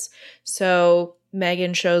flashcards. So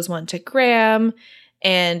Megan shows one to Graham,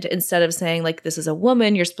 and instead of saying like this is a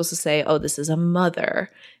woman, you're supposed to say, oh, this is a mother,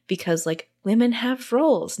 because like women have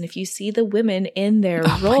roles, and if you see the women in their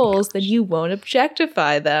roles, then you won't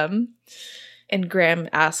objectify them. And Graham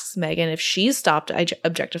asks Megan if she's stopped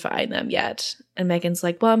objectifying them yet. And Megan's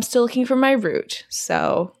like, well, I'm still looking for my root.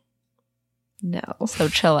 So, no. So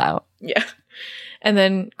chill out. Yeah. And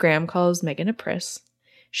then Graham calls Megan a priss.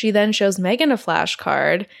 She then shows Megan a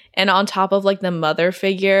flashcard. And on top of like the mother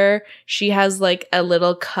figure, she has like a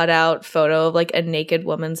little cutout photo of like a naked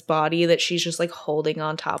woman's body that she's just like holding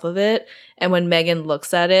on top of it. And when Megan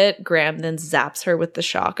looks at it, Graham then zaps her with the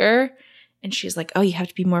shocker. And she's like, oh, you have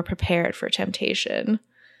to be more prepared for temptation.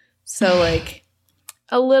 So like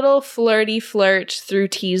a little flirty flirt through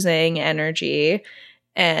teasing energy.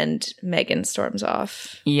 And Megan storms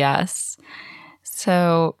off. Yes.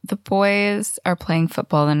 So the boys are playing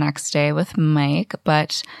football the next day with Mike,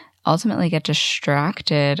 but ultimately get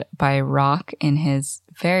distracted by Rock in his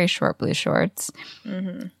very short blue shorts.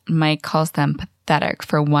 Mm-hmm. Mike calls them pathetic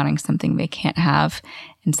for wanting something they can't have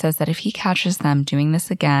and says that if he catches them doing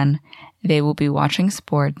this again, they will be watching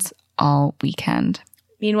sports all weekend.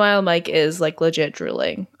 Meanwhile, Mike is like legit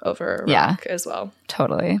drooling over Rock as well.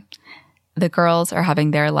 Totally. The girls are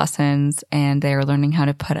having their lessons and they are learning how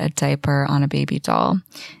to put a diaper on a baby doll.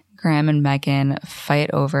 Graham and Megan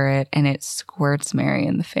fight over it and it squirts Mary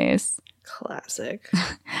in the face. Classic.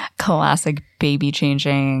 Classic baby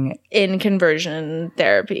changing. In conversion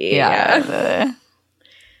therapy. Yeah.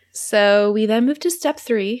 So we then move to step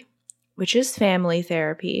 3, which is family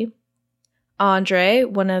therapy. Andre,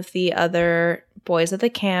 one of the other boys at the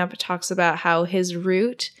camp, talks about how his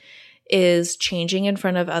route is changing in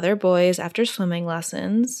front of other boys after swimming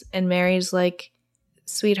lessons. And Mary's like,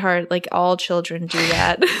 sweetheart, like all children do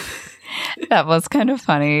that. That was kind of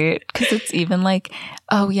funny because it's even like,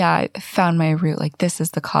 oh yeah, I found my root. Like this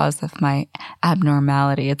is the cause of my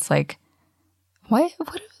abnormality. It's like, what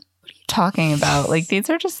are you talking about? Like these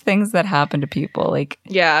are just things that happen to people. Like,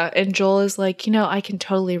 yeah. And Joel is like, I can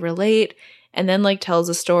totally relate. And then like tells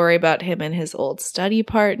a story about him and his old study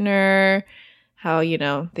partner, how,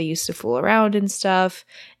 they used to fool around and stuff.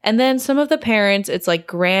 And then some of the parents, it's like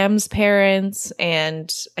Graham's parents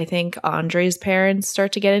and I think Andre's parents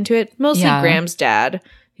start to get into it. Mostly Graham's dad,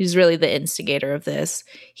 who's really the instigator of this.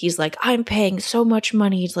 He's like, I'm paying so much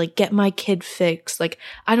money to like get my kid fixed. Like,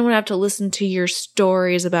 I don't want to have to listen to your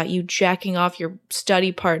stories about you jacking off your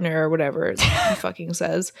study partner or whatever he fucking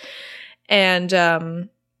says. And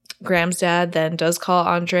Graham's dad then does call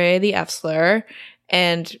Andre the F-slur.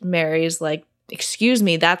 And Mary's like, excuse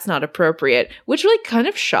me, that's not appropriate, which like kind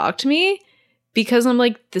of shocked me because I'm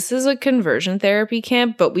like, this is a conversion therapy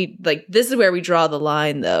camp, but this is where we draw the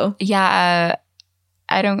line though. Yeah.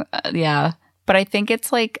 But I think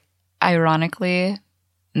it's like ironically,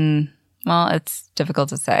 well, it's difficult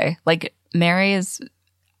to say. Like Mary is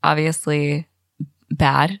obviously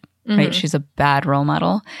bad, right? She's a bad role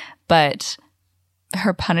model, but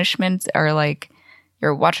her punishments are like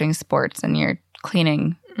you're watching sports and you're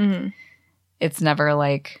cleaning. Mm-hmm. It's never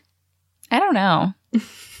like, I don't know.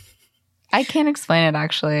 I can't explain it,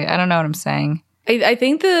 actually. I don't know what I'm saying. I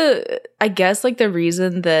think I guess like the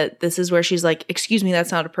reason that this is where she's like, excuse me,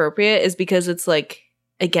 that's not appropriate is because it's like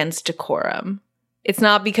against decorum. It's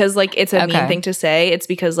not because like it's a mean thing to say. It's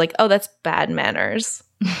because like, oh, that's bad manners.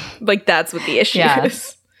 Like that's what the issue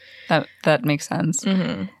is. That makes sense.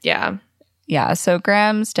 Mm-hmm. Yeah. Yeah. So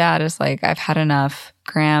Graham's dad is like, I've had enough.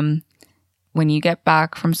 Graham, when you get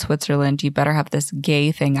back from Switzerland, you better have this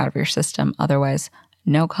gay thing out of your system. Otherwise,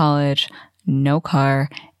 no college, no car,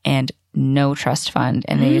 and no trust fund.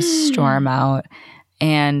 And they storm out.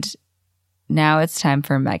 And now it's time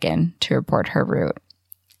for Megan to report her route.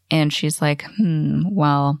 And she's like,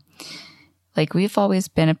 well, like we've always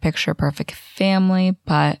been a picture perfect family,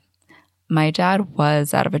 but my dad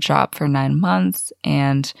was out of a job for 9 months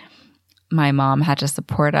and my mom had to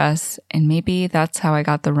support us, and maybe that's how I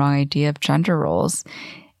got the wrong idea of gender roles.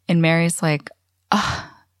 And Mary's like,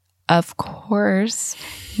 of course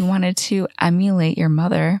you wanted to emulate your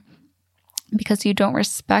mother because you don't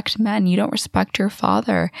respect men. You don't respect your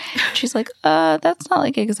father. She's like, that's not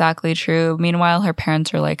like exactly true. Meanwhile, her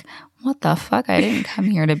parents are like, what the fuck? I didn't come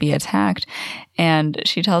here to be attacked. And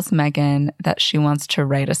she tells Megan that she wants to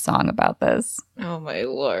write a song about this. Oh my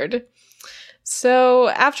Lord. So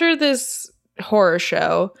after this horror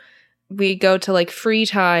show, we go to like free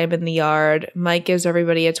time in the yard. Mike gives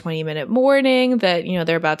everybody a 20-minute warning that, you know,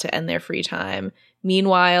 they're about to end their free time.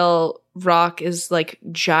 Meanwhile, Rock is like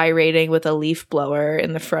gyrating with a leaf blower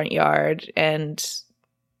in the front yard, and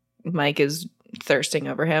Mike is thirsting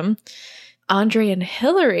over him. Andre and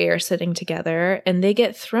Hillary are sitting together, and they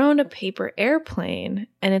get thrown a paper airplane,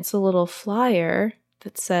 and it's a little flyer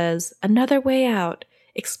that says, "Another way out.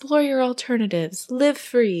 Explore your alternatives. Live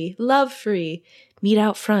free. Love free. Meet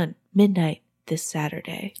out front. Midnight this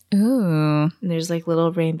Saturday." Ooh. And there's like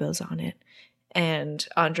little rainbows on it. And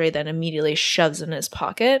Andre then immediately shoves it in his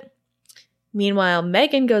pocket. Meanwhile,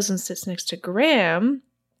 Megan goes and sits next to Graham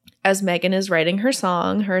as Megan is writing her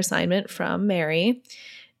song, her assignment from Mary.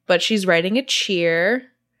 But she's writing a cheer.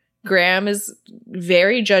 Graham is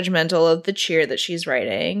very judgmental of the cheer that she's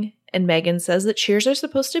writing. And Megan says that cheers are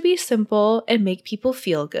supposed to be simple and make people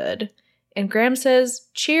feel good. And Graham says,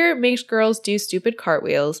 cheer makes girls do stupid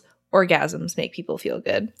cartwheels. Orgasms make people feel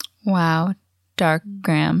good. Wow. Dark,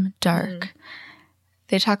 Graham. Dark.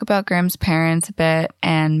 They talk about Graham's parents a bit,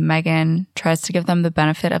 and Megan tries to give them the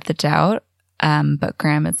benefit of the doubt. But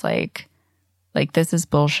Graham is like, this is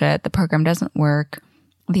bullshit. The program doesn't work.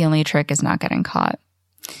 The only trick is not getting caught.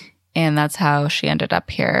 And that's how she ended up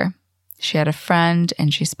here. She had a friend,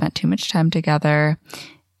 and she spent too much time together,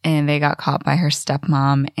 and they got caught by her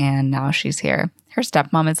stepmom, and now she's here. Her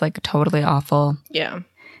stepmom is like totally awful. Yeah.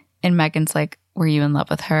 And Megan's like, were you in love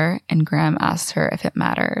with her? And Graham asks her if it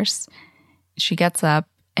matters. She gets up,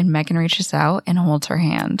 and Megan reaches out and holds her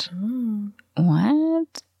hand.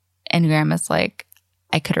 What? And Graham is like,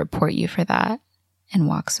 I could report you for that, and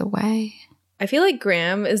walks away. I feel like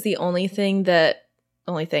Graham is the only person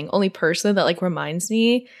that like reminds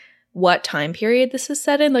me what time period this is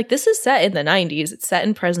set in. Like, this is set in the 90s. It's set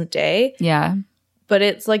in present day. Yeah. But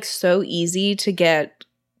it's like so easy to get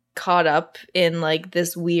caught up in like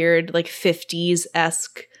this weird like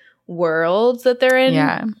 50s-esque world that they're in.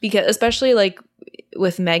 Yeah. Because especially like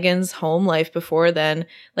with Megan's home life before then,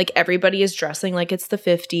 like everybody is dressing like it's the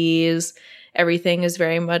 50s. Everything is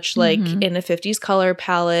very much like in a 50s color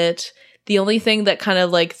palette. The only thing that kind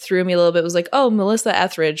of like threw me a little bit was like, oh, Melissa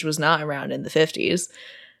Etheridge was not around in the 50s.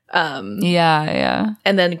 Yeah.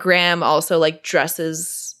 And then Graham also like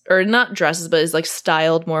dresses, or not dresses, but is like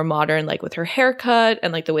styled more modern, like with her haircut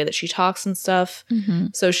and like the way that she talks and stuff.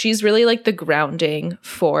 So she's really like the grounding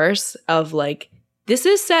force of like, this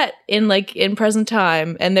is set in like in present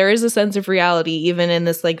time, and there is a sense of reality even in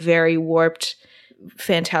this like very warped,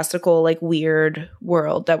 fantastical, like weird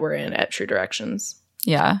world that we're in at True Directions.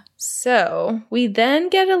 Yeah. So we then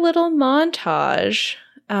get a little montage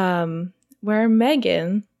where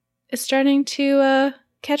Megan is starting to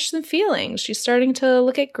catch some feelings. She's starting to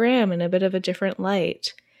look at Graham in a bit of a different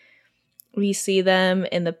light. We see them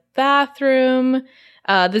in the bathroom.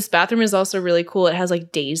 This bathroom is also really cool. It has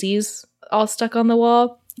like daisies all stuck on the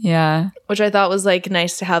wall. Yeah. Which I thought was like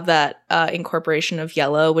nice to have that incorporation of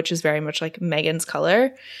yellow, which is very much like Megan's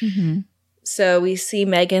color. So we see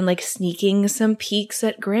Megan like sneaking some peeks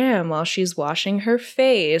at Graham while she's washing her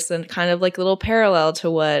face, and kind of like a little parallel to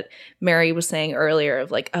what Mary was saying earlier of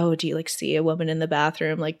like, oh, do you like see a woman in the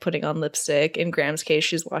bathroom like putting on lipstick? In Graham's case,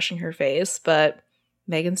 she's washing her face, but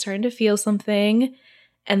Megan's starting to feel something.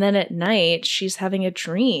 And then at night, she's having a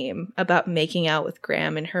dream about making out with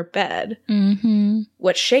Graham in her bed.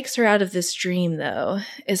 What shakes her out of this dream, though,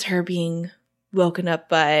 is her being woken up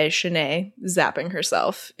by Shanae zapping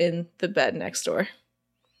herself in the bed next door.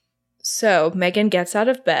 So Megan gets out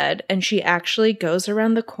of bed, and she actually goes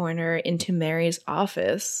around the corner into Mary's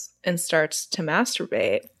office and starts to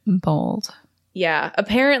masturbate. Bold. Yeah.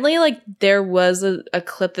 Apparently, like, there was a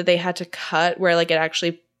clip that they had to cut where, like, it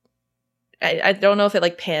actually... I don't know if it,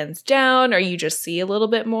 like, pans down or you just see a little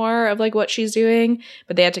bit more of, like, what she's doing.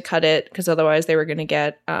 But they had to cut it because otherwise they were going to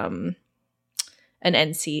get... an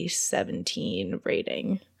NC-17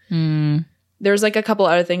 rating. There was like a couple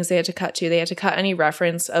other things they had to cut too. They had to cut any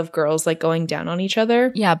reference of girls like going down on each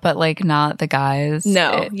other. Yeah, but like not the guys.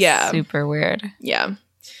 No, it's super weird. Yeah.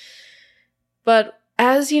 But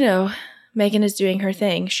as you know, Megan is doing her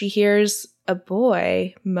thing. She hears a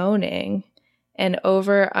boy moaning, and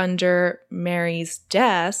over under Mary's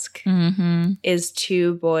desk is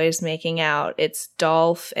two boys making out. It's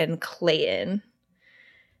Dolph and Clayton.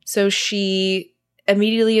 So she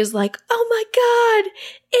immediately is like, oh my God,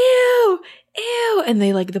 ew, ew. And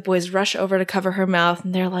they like, the boys rush over to cover her mouth,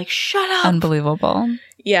 and they're like, shut up. Unbelievable.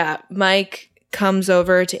 Yeah. Mike comes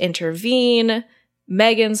over to intervene.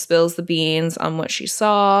 Megan spills the beans on what she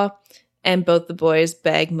saw. And both the boys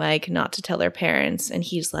beg Mike not to tell their parents. And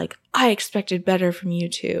he's like, I expected better from you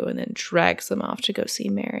two. And then drags them off to go see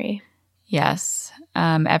Mary. Yes.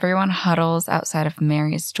 Everyone huddles outside of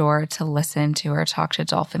Mary's door to listen to her talk to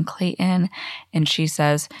Dolph and Clayton. And she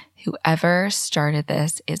says, whoever started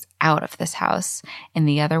this is out of this house, and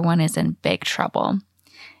the other one is in big trouble.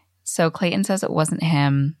 So Clayton says it wasn't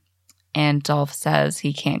him, and Dolph says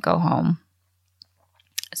he can't go home.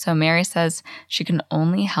 So Mary says she can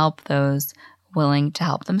only help those willing to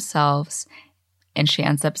help themselves, and she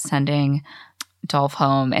ends up sending Dolph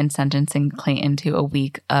home and sentencing Clayton to a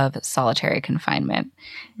week of solitary confinement.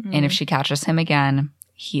 And if she catches him again,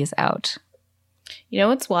 he is out. You know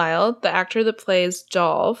what's wild? The actor that plays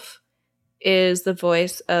Dolph is the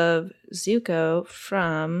voice of Zuko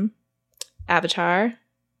from Avatar,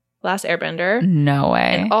 Last Airbender. No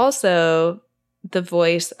way. And also the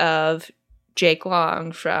voice of Jake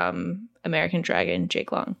Long from American Dragon,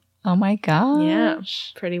 Jake Long. Oh my gosh. Yeah,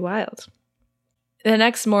 pretty wild. The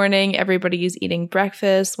next morning, everybody is eating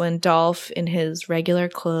breakfast when Dolph, in his regular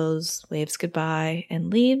clothes, waves goodbye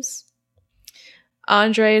and leaves.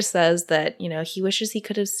 Andre says that, he wishes he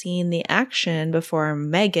could have seen the action before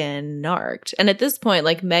Megan narked. And at this point,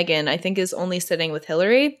 Megan, I think, is only sitting with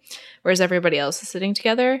Hillary, whereas everybody else is sitting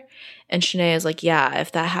together. And Shanae is like, yeah,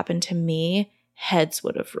 if that happened to me, heads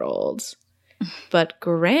would have rolled. But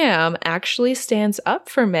Graham actually stands up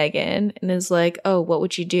for Megan and is like, oh, what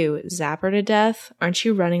would you do? Zap her to death? Aren't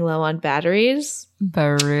you running low on batteries?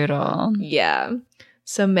 Brutal. Yeah.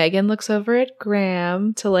 So Megan looks over at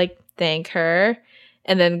Graham to thank her.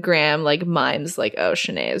 And then Graham mimes oh,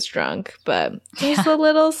 Shanae is drunk. But there's a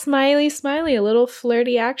little smiley, a little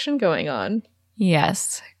flirty action going on.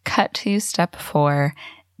 Yes. Cut to step 4,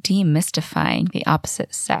 demystifying the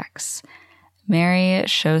opposite sex. Mary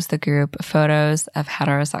shows the group photos of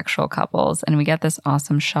heterosexual couples, and we get this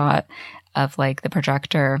awesome shot of the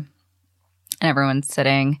projector and everyone's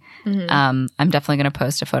sitting. I'm definitely going to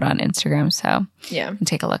post a photo on Instagram, so yeah,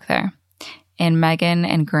 take a look there. And Megan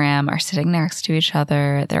and Graham are sitting next to each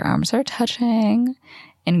other. Their arms are touching,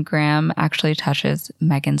 and Graham actually touches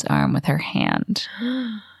Megan's arm with her hand.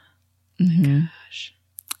 Gosh.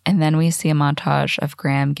 And then we see a montage of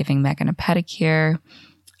Graham giving Megan a pedicure.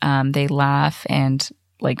 They laugh and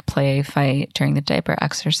play fight during the diaper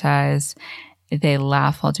exercise. They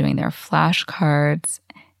laugh while doing their flashcards,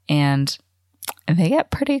 and they get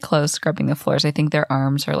pretty close scrubbing the floors. I think their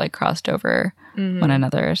arms are crossed over one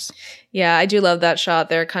another's. Yeah, I do love that shot.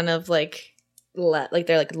 They're kind of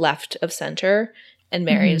they're left of center, and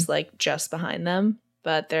Mary's just behind them,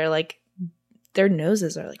 but they're their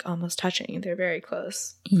noses are almost touching. They're very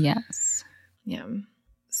close. Yes. Yeah.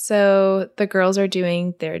 So the girls are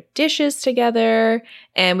doing their dishes together,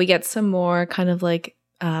 and we get some more kind of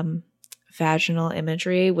vaginal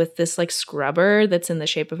imagery with this scrubber that's in the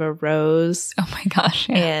shape of a rose. Oh my gosh.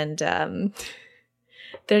 Yeah. And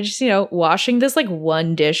they're just, washing this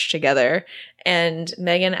one dish together. And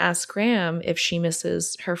Megan asks Graham if she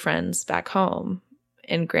misses her friends back home.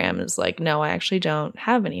 And Graham is like, no, I actually don't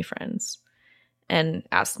have any friends. And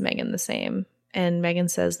asks Megan the same. And Megan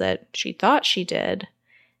says that she thought she did.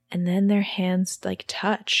 And then their hands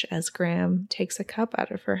touch as Graham takes a cup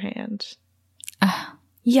out of her hand.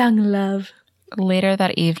 Young love. Later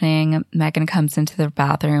that evening, Megan comes into the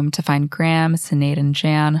bathroom to find Graham, Sinead, and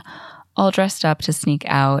Jan all dressed up to sneak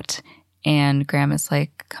out. And Graham is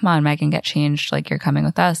like, come on, Megan, get changed. You're coming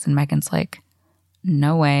with us. And Megan's like,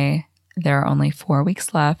 no way. There are only 4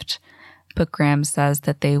 weeks left. But Graham says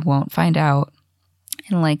that they won't find out.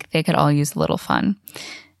 And they could all use a little fun.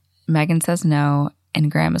 Megan says no. And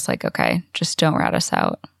Graham is like, okay, just don't rat us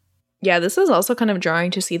out. Yeah, this is also kind of jarring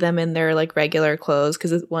to see them in their regular clothes,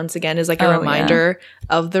 because it once again is a reminder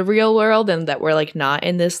of the real world, and that we're not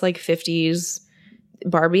in this 50s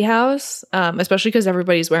Barbie house, especially because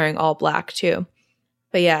everybody's wearing all black too.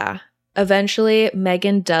 But yeah, eventually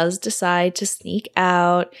Megan does decide to sneak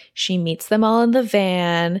out. She meets them all in the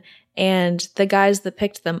van, and the guys that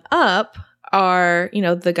picked them up are,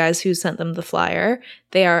 the guys who sent them the flyer.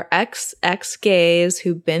 They are ex-gays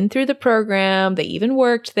who've been through the program. They even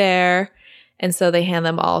worked there. And so they hand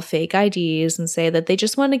them all fake IDs and say that they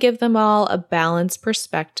just want to give them all a balanced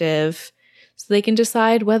perspective so they can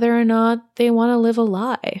decide whether or not they want to live a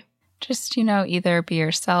lie. Just, either be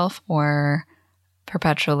yourself or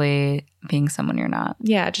perpetually being someone you're not.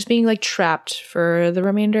 Yeah, just being trapped for the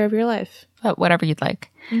remainder of your life. But whatever you'd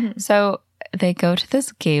like. Mm-hmm. So they go to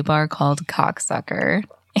this gay bar called Cocksucker,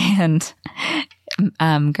 and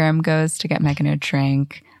Graham goes to get Megan a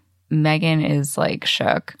drink. Megan is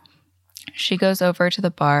shook. She goes over to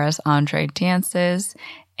the bar as Andre dances,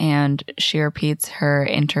 and she repeats her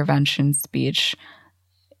intervention speech.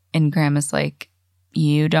 And Graham is like,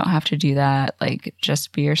 you don't have to do that. Like,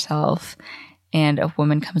 just be yourself. And a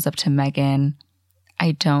woman comes up to Megan.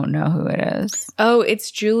 I don't know who it is. Oh, it's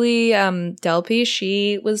Julie Delpy.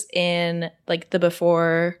 She was in like the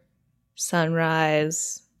Before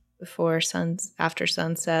Sunrise, After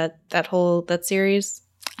Sunset, that series.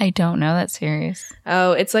 I don't know that series.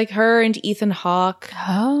 Oh, it's like her and Ethan Hawke.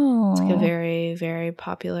 Oh. It's like a very, very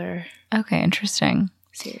popular interesting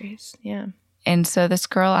series. Yeah. And so this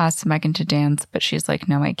girl asks Megan to dance, but she's like,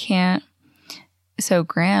 no, I can't. So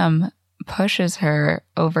Graham pushes her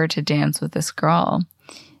over to dance with this girl.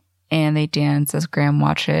 And they dance as Graham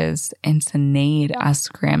watches, and Sinead asks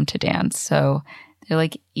Graham to dance. So they're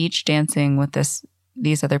like each dancing with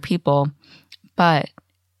these other people. But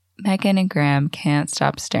Megan and Graham can't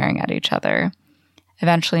stop staring at each other.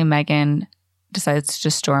 Eventually, Megan decides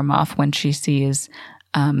to storm off when she sees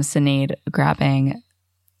Sinead grabbing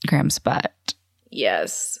Graham's butt.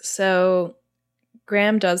 Yes. So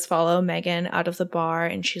Graham does follow Megan out of the bar,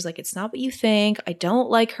 and she's like, it's not what you think. I don't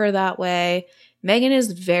like her that way. Megan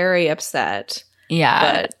is very upset.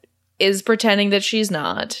 Yeah. But is pretending that she's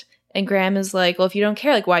not. And Graham is like, well, if you don't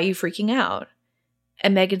care, like, why are you freaking out?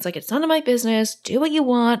 And Megan's like, it's none of my business. Do what you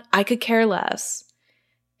want. I could care less.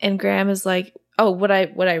 And Graham is like, oh, what I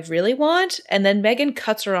really want? And then Megan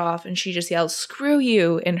cuts her off, and she just yells, screw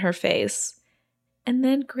you, in her face. And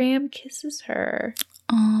then Graham kisses her.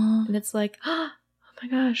 Aww. And it's like, oh my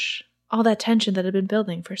gosh, all that tension that had been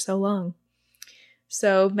building for so long.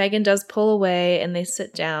 So Megan does pull away, and they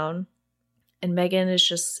sit down. And Megan is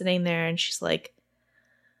just sitting there, and she's like,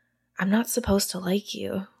 I'm not supposed to like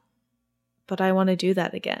you, but I want to do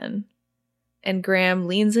that again. And Graham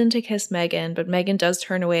leans in to kiss Megan, but Megan does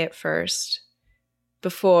turn away at first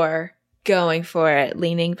before going for it,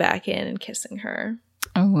 leaning back in and kissing her.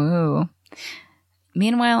 Oh, woo.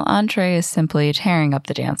 Meanwhile, Andre is simply tearing up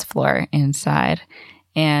the dance floor inside,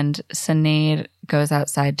 and Sinead goes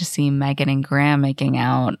outside to see Megan and Graham making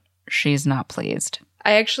out. She's not pleased.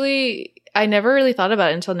 I never really thought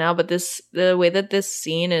about it until now, but the way that this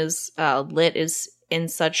scene is lit is in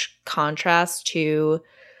such contrast to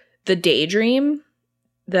the daydream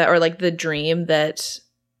the dream that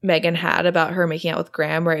Megan had about her making out with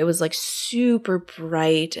Graham, where it was like super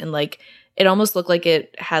bright and like it almost looked like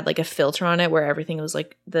it had like a filter on it where everything was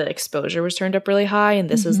like the exposure was turned up really high, and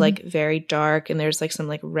this is like very dark and there's like some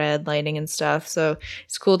like red lighting and stuff. So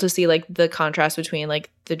it's cool to see like the contrast between like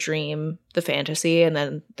the dream, the fantasy, and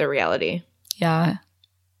then the reality. Yeah.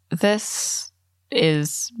 This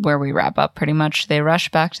is where we wrap up pretty much. They rush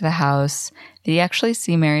back to the house. They actually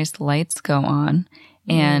see Mary's lights go on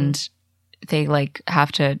and they like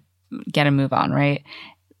have to get a move on, right?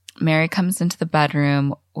 Mary comes into the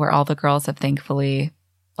bedroom where all the girls have thankfully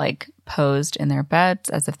like posed in their beds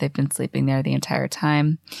as if they've been sleeping there the entire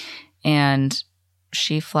time. And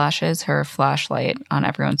she flashes her flashlight on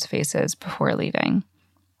everyone's faces before leaving.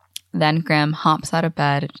 Then Graham hops out of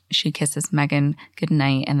bed. She kisses Megan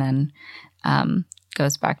goodnight and then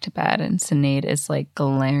goes back to bed. And Sinead is like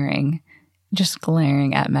glaring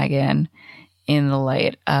at Megan in the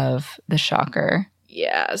light of the shocker.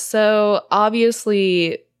 Yeah. So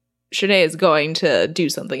obviously Shanae is going to do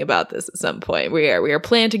something about this at some point. We are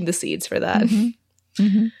planting the seeds for that.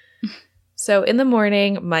 So in the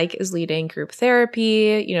morning, Mike is leading group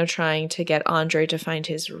therapy, trying to get Andre to find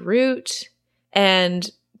his root. And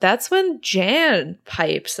that's when Jan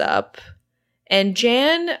pipes up. And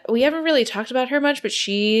Jan, we haven't really talked about her much, but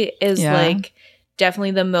she is like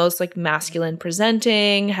definitely the most like masculine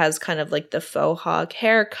presenting, has kind of like the faux hog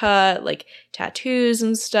haircut, like tattoos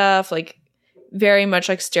and stuff, like very much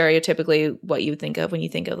like stereotypically what you think of when you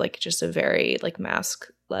think of like just a very like mask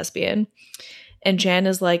lesbian. And Jan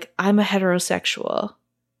is like, I'm a heterosexual.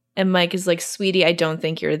 And Mike is like, sweetie, I don't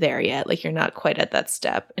think you're there yet. Like, you're not quite at that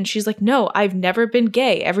step. And she's like, no, I've never been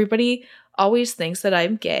gay. Everybody always thinks that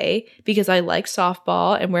I'm gay because I like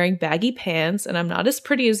softball and wearing baggy pants and I'm not as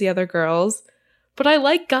pretty as the other girls. But I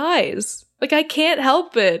like guys. Like, I can't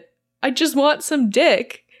help it. I just want some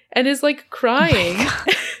dick. And is like crying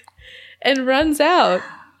and runs out.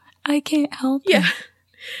 I can't help it. Yeah.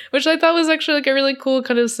 Which I thought was actually like a really cool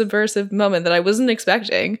kind of subversive moment that I wasn't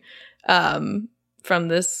expecting. From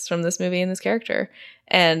this movie and this character.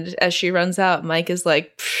 And as she runs out, Mike is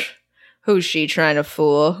like, who's she trying to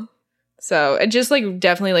fool? So it just like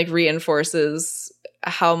definitely like reinforces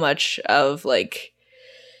how much of like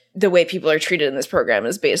the way people are treated in this program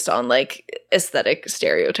is based on like aesthetic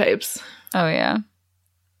stereotypes. Oh yeah.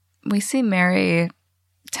 We see Mary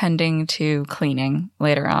tending to cleaning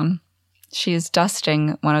later on. She's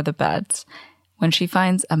dusting one of the beds when she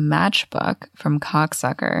finds a matchbook from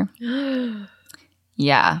Cocksucker.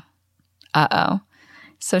 Yeah. Uh-oh.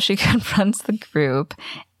 So she confronts the group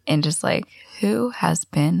and just like, who has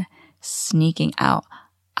been sneaking out?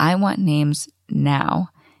 I want names now.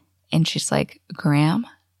 And she's like, Graham,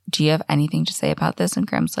 do you have anything to say about this? And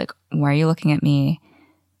Graham's like, why are you looking at me?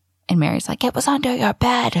 And Mary's like, it was under your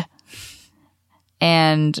bed.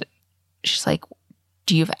 And she's like,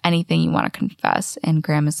 do you have anything you want to confess? And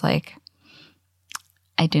Graham is like,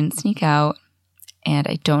 I didn't sneak out and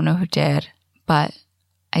I don't know who did, but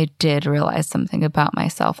I did realize something about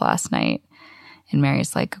myself last night. And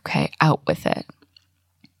Mary's like, okay, out with it.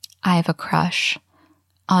 I have a crush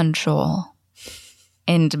on Joel.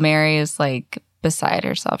 And Mary is like beside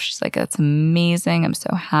herself. She's like, that's amazing. I'm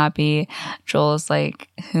so happy. Joel is like,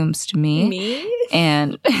 whom's to me? Me?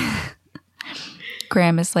 And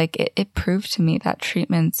Graham is like, it proved to me that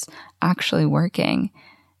treatment's actually working.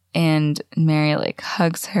 And Mary like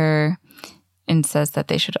hugs her and says that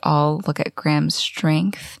they should all look at Graham's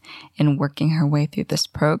strength in working her way through this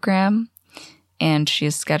program. And she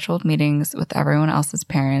has scheduled meetings with everyone else's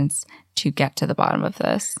parents to get to the bottom of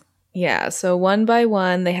this. Yeah, so one by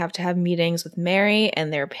one, they have to have meetings with Mary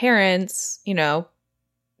and their parents, you know,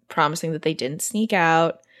 promising that they didn't sneak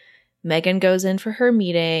out. Megan goes in for her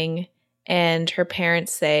meeting, and her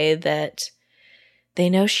parents say that they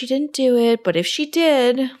know she didn't do it, but if she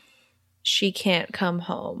did, she can't come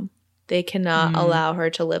home. They cannot allow her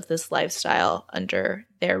to live this lifestyle under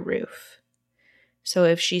their roof. So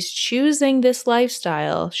if she's choosing this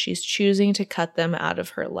lifestyle, she's choosing to cut them out of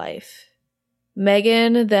her life.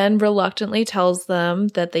 Megan then reluctantly tells them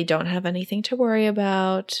that they don't have anything to worry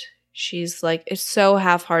about. She's like, it's so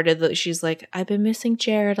half-hearted that she's like, I've been missing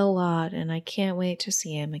Jared a lot and I can't wait to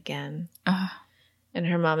see him again. And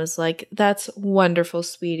her mom is like, that's wonderful,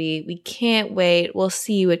 sweetie. We can't wait. We'll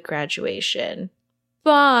see you at graduation.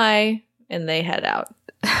 Bye. And they head out.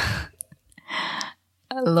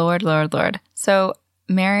 Lord, Lord, Lord. So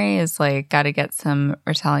Mary is like, got to get some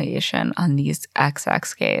retaliation on these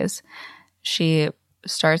XX gays. She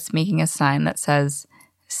starts making a sign that says,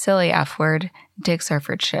 silly F word, dicks are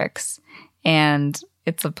for chicks. And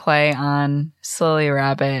it's a play on silly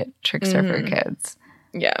rabbit, tricks are for kids.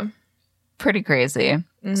 Yeah. Pretty crazy.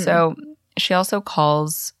 So she also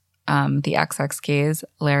calls the XX gays,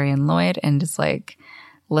 Larry and Lloyd, and is like,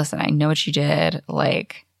 listen, I know what you did.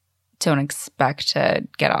 Like, don't expect to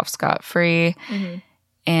get off scot-free.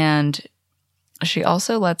 And she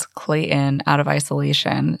also lets Clayton out of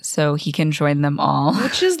isolation so he can join them all.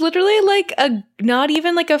 Which is literally like not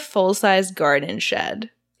even like a full-size garden shed.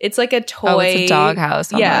 It's like a toy. Oh, it's a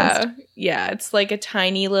doghouse almost. Yeah. It's like a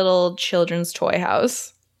tiny little children's toy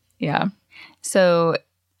house. Yeah. So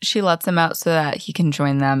she lets him out so that he can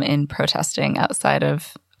join them in protesting outside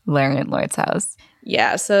of Larry and Lloyd's house.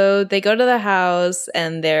 Yeah, so they go to the house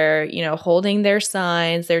and they're, you know, holding their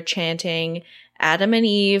signs. They're chanting Adam and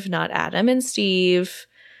Eve, not Adam and Steve.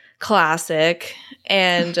 Classic.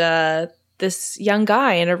 And this young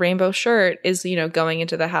guy in a rainbow shirt is, you know, going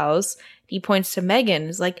into the house. He points to Megan.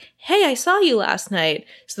 Is like, hey, I saw you last night.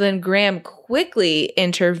 So then Graham quickly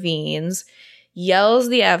intervenes, yells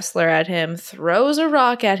the F slur at him, throws a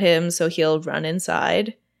rock at him so he'll run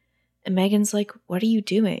inside. And Megan's like, what are you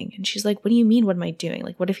doing? And she's like, what do you mean, what am I doing?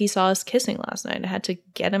 Like, what if he saw us kissing last night? I had to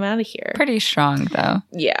get him out of here. Pretty strong, though.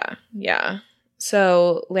 Yeah.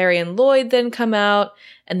 So Larry and Lloyd then come out,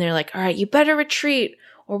 and they're like, all right, you better retreat,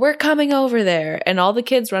 or we're coming over there. And all the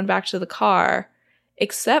kids run back to the car,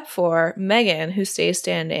 except for Megan, who stays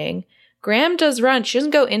standing. Graham does run. She doesn't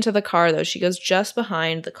go into the car, though. She goes just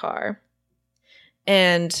behind the car.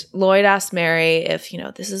 And Lloyd asks Mary if, you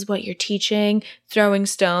know, this is what you're teaching, throwing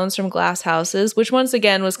stones from glass houses, which once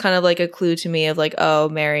again was kind of like a clue to me of like, oh,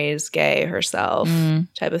 Mary's gay herself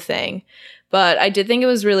type of thing. But I did think it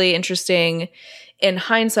was really interesting in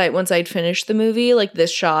hindsight once I'd finished the movie, like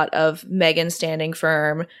this shot of Megan standing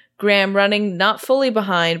firm, Graham running not fully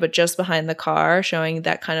behind, but just behind the car, showing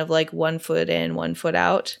that kind of like 1 foot in, 1 foot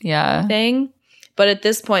out thing. But at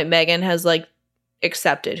this point, Megan has like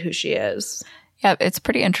accepted who she is. Yeah, it's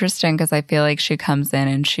pretty interesting because I feel like she comes in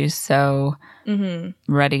and she's so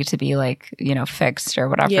ready to be like, you know, fixed or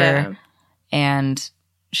whatever. Yeah. And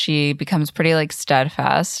she becomes pretty like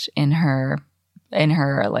steadfast in her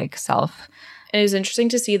like self. And it was interesting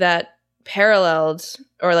to see that paralleled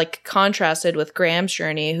or like contrasted with Graham's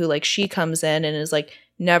journey, who like she comes in and is like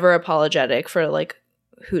never apologetic for like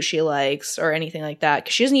who she likes or anything like that.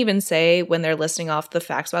 'Cause she doesn't even say when they're listing off the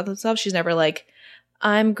facts about themselves. She's never like,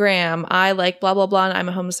 I'm Graham, I like blah, blah, blah, and I'm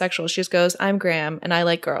a homosexual. She just goes, I'm Graham, and I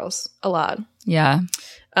like girls a lot. Yeah.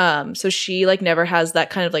 So she like never has that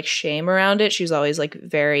kind of like shame around it. She's always like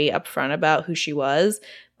very upfront about who she was.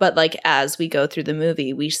 But like as we go through the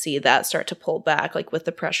movie, we see that start to pull back, like with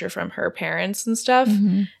the pressure from her parents and stuff,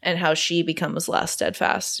 and how she becomes less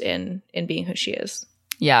steadfast in being who she is.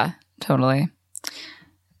 Yeah, totally.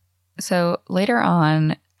 So later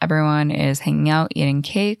on, everyone is hanging out, eating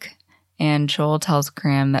cake, and Joel tells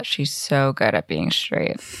Graham that she's so good at being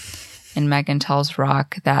straight. And Megan tells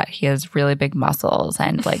Rock that he has really big muscles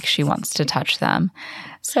and like she wants to touch them.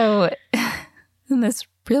 So in this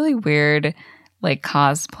really weird like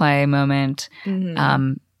cosplay moment,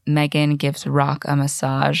 Megan gives Rock a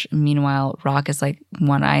massage. Meanwhile, Rock is like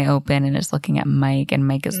one eye open and is looking at Mike, and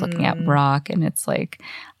Mike is looking at Rock, and it's like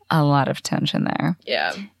a lot of tension there.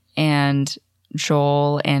 Yeah. And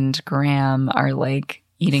Joel and Graham are like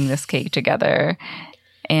eating this cake together,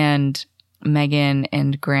 and Megan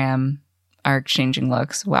and Graham are exchanging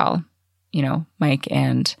looks while, you know, Mike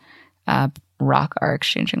and Rock are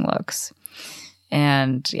exchanging looks.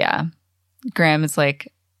 And yeah, Graham is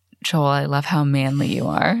like, Joel, I love how manly you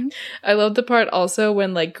are. I love the part also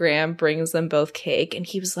when like Graham brings them both cake and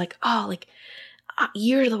he was like, oh, like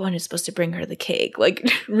you're the one who's supposed to bring her the cake,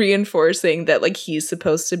 like reinforcing that like he's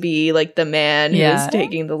supposed to be like the man who is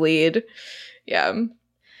taking the lead. Yeah.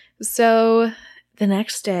 So the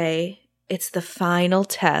next day, it's the final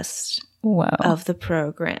test of the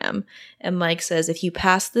program. And Mike says, if you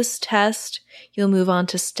pass this test, you'll move on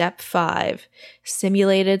to step 5,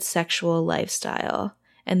 simulated sexual lifestyle.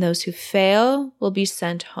 And those who fail will be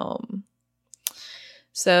sent home.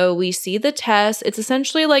 So we see the test. It's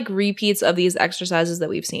essentially like repeats of these exercises that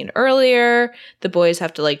we've seen earlier. The boys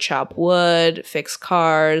have to like chop wood, fix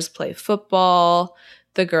cars, play football.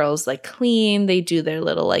 The girls like clean. They do their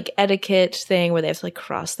little like etiquette thing where they have to like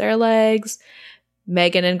cross their legs.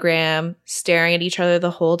 Megan and Graham staring at each other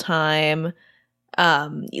the whole time.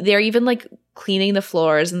 They're even like cleaning the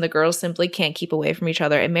floors and the girls simply can't keep away from each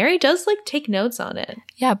other. And Mary does like take notes on it.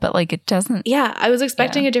 Yeah, but like it doesn't. Yeah, I was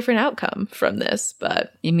expecting a different outcome from this,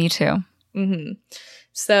 but. Me too.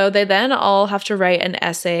 So they then all have to write an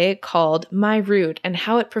essay called My Root and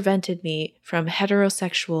How It Prevented Me from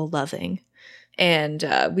Heterosexual Loving. And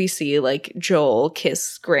we see like Joel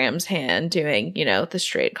kiss Graham's hand doing, you know, the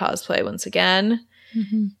straight cosplay once again.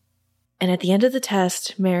 And at the end of the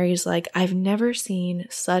test, Mary's like, I've never seen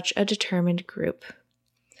such a determined group.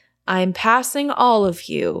 I'm passing all of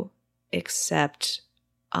you except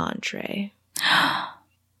Andre.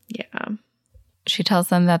 Yeah. She tells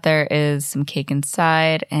them that there is some cake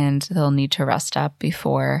inside and they'll need to rest up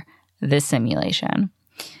before this simulation.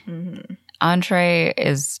 Andre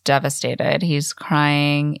is devastated. He's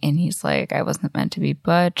crying and he's like, I wasn't meant to be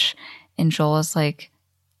butch. And Joel is like,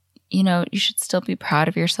 you know, you should still be proud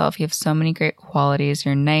of yourself. You have so many great qualities.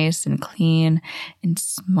 You're nice and clean and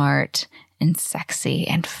smart and sexy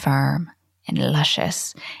and firm and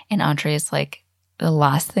luscious. And Andre is like, the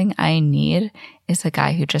last thing I need is a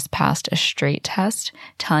guy who just passed a straight test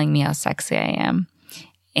telling me how sexy I am.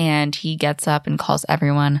 And he gets up and calls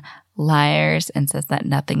everyone liars and says that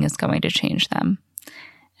nothing is going to change them.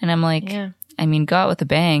 And I'm like, I mean, go out with a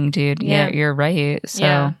bang, dude. Yeah, you're right. So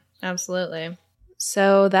yeah, absolutely.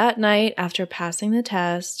 So that night, after passing the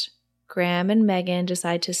test, Graham and Megan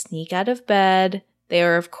decide to sneak out of bed. They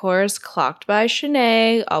are, of course, clocked by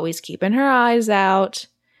Shanae, always keeping her eyes out.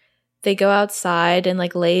 They go outside and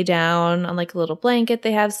like lay down on like a little blanket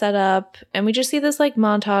they have set up. And we just see this like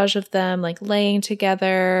montage of them like laying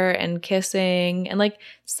together and kissing. And like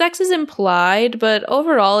sex is implied, but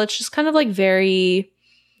overall it's just kind of like very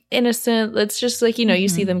innocent. It's just like, you know, you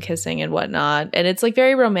see them kissing and whatnot. And it's like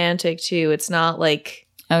very romantic too. It's not like,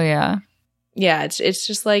 oh yeah. Yeah, it's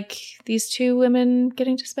just like these two women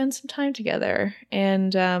getting to spend some time together.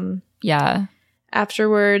 And yeah.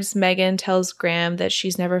 Afterwards, Megan tells Graham that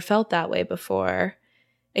she's never felt that way before,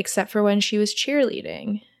 except for when she was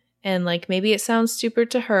cheerleading. And like maybe it sounds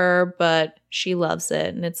stupid to her, but she loves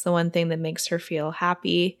it. And it's the one thing that makes her feel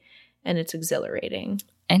happy and it's exhilarating.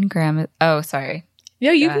 And Graham, oh, sorry.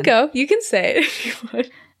 No, you can go. You can say it if you want.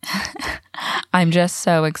 I'm just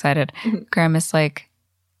so excited. Graham is like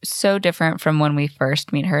so different from when we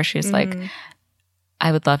first meet her. She's like,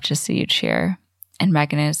 I would love to see you cheer. And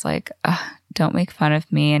Megan is like, don't make fun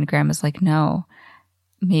of me. And Graham is like, no,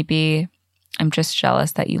 maybe I'm just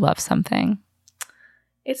jealous that you love something.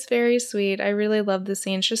 It's very sweet. I really love the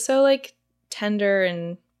scene. It's just so like tender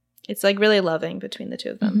and it's like really loving between the two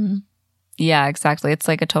of them. Yeah, exactly. It's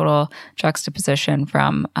like a total juxtaposition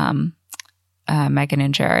from Megan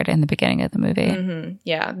and Jared in the beginning of the movie.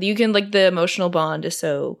 Yeah, you can like the emotional bond is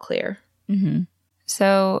so clear.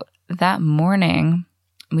 So that morning,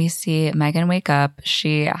 we see Megan wake up.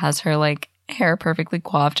 She has her like hair perfectly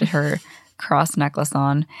coiffed, her cross necklace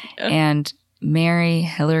on, and Mary,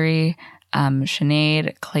 Hillary,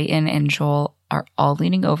 Sinead, Clayton, and Joel are all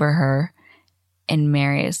leaning over her. And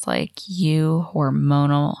Mary is like, "You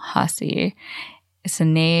hormonal hussy."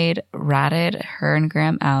 Sinead ratted her and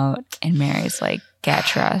Graham out, and Mary's like, "Get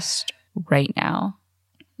dressed right now."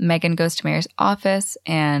 Megan goes to Mary's office,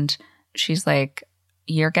 and she's like,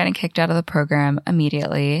 "You're getting kicked out of the program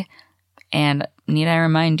immediately. And need I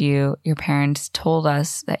remind you, your parents told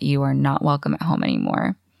us that you are not welcome at home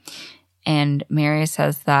anymore." And Mary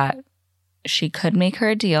says that she could make her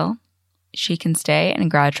a deal. She can stay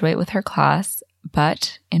and graduate with her class,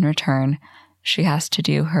 but in return, she has to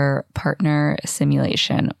do her partner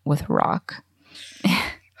simulation with Rock.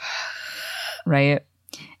 Right?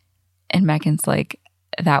 And Megan's like,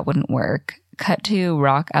 that wouldn't work. Cut to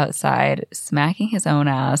Rock outside, smacking his own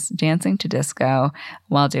ass, dancing to disco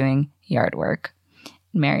while doing yard work.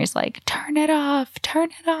 Mary's like, turn it off.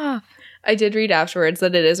 I did read afterwards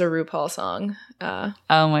that it is a RuPaul song. Oh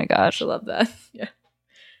my gosh. I love that. Yeah.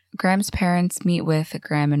 Graham's parents meet with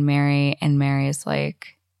Graham and Mary is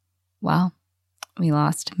like, well, we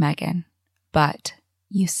lost Megan, but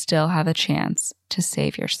you still have a chance to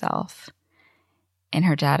save yourself. And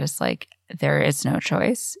her dad is like, there is no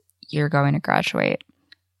choice. You're going to graduate.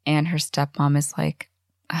 And her stepmom is like,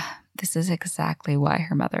 this is exactly why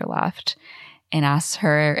her mother left, and asks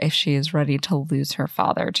her if she is ready to lose her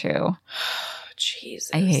father too.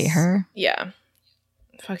 Jesus. I hate her. Yeah.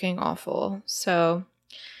 Fucking awful. So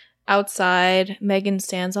outside, Megan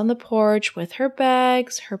stands on the porch with her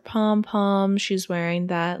bags, her pom-poms. She's wearing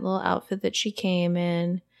that little outfit that she came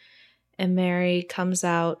in. And Mary comes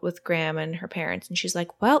out with Graham and her parents, and she's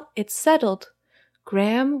like, well, it's settled.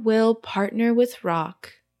 Graham will partner with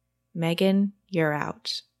Rock. Megan, you're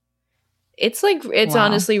out. It's like, it's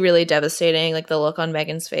honestly really devastating, like the look on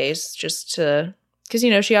Megan's face, just to, because,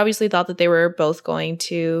 you know, she obviously thought that they were both going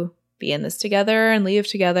to be in this together and leave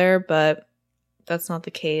together, but that's not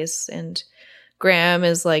the case. And Graham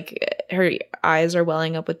is like, her eyes are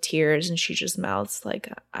welling up with tears, and she just mouths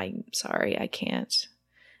like, I'm sorry, I can't,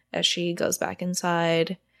 as she goes back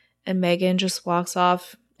inside. And Megan just walks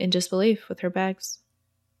off in disbelief with her bags.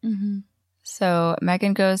 Mm-hmm. So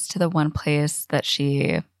Megan goes to the one place that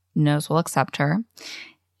she knows will accept her.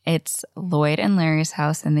 It's Lloyd and Larry's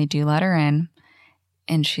house, and they do let her in.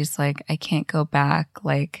 And she's like, I can't go back.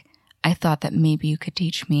 Like, I thought that maybe you could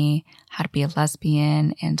teach me how to be a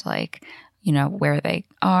lesbian and, like, you know, where they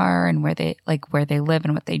are and where they live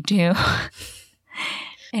and what they do.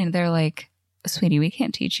 And they're like, sweetie, we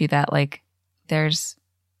can't teach you that. Like, there's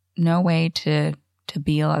no way to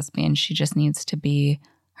be a lesbian. She just needs to be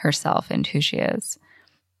herself and who she is.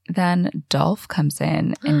 Then Dolph comes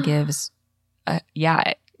in and gives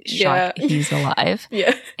shock, he's alive.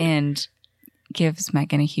 Yeah. And gives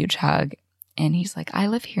Megan a huge hug. And he's like, I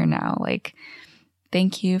live here now. Like,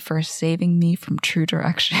 thank you for saving me from True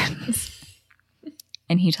Directions.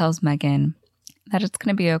 And he tells Megan that it's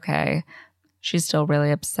going to be okay. She's still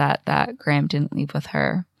really upset that Graham didn't leave with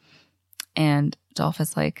her. And Dolph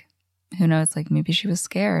is like, who knows? Like, maybe she was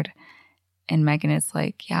scared. And Megan is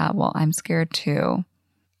like, yeah, well, I'm scared too.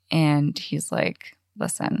 And he's like,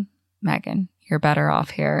 listen, Megan, you're better off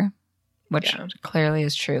here, which clearly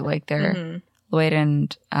is true. Like, they're Lloyd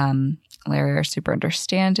and Larry are super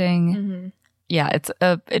understanding. Mm-hmm. Yeah, it's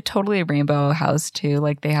a totally rainbow house too.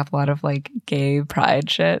 Like, they have a lot of like gay pride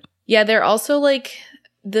shit. Yeah, they're also like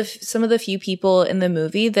some of the few people in the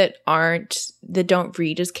movie that don't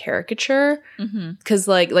read as caricature, because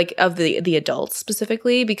like of the adults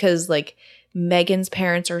specifically, because like Megan's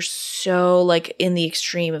parents are so like in the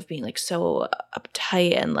extreme of being like so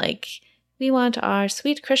uptight and like, we want our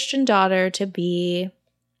sweet Christian daughter to be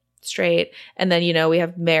straight. And then, you know, we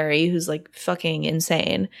have Mary, who's like fucking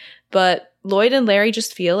insane. But Lloyd and Larry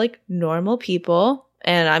just feel like normal people.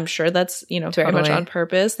 And I'm sure that's, you know, very much on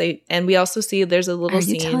purpose. And we also see there's a little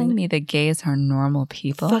scene. Are you telling me the gays are normal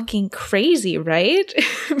people? Fucking crazy, right?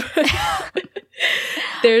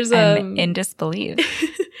 I'm in disbelief.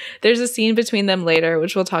 There's a scene between them later,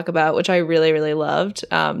 which we'll talk about, which I really, really loved,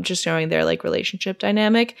 just showing their like relationship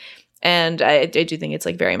dynamic. And I do think it's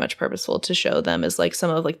like very much purposeful to show them as like some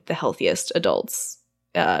of like the healthiest adults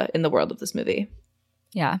in the world of this movie.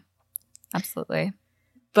 Yeah, absolutely.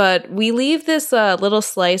 But we leave this little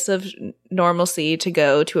slice of normalcy to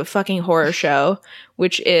go to a fucking horror show,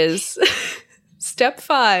 which is Step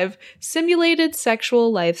 5, Simulated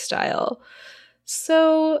Sexual Lifestyle.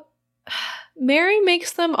 So Mary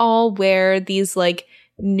makes them all wear these like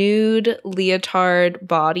nude leotard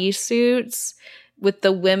bodysuits with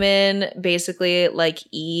the women basically like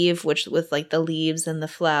Eve, which with like the leaves and the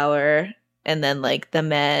flower, and then like the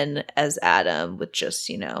men as Adam with just,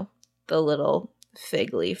 you know, the little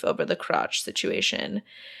fig leaf over the crotch situation.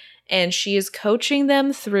 And she is coaching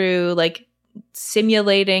them through like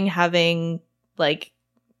simulating having like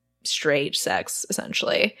straight sex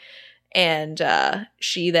essentially. And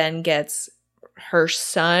she then gets her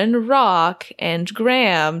son Rock and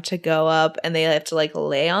Graham to go up, and they have to like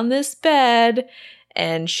lay on this bed,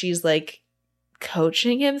 and she's like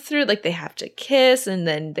coaching him through, like they have to kiss, and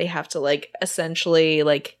then they have to like essentially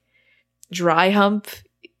like dry hump,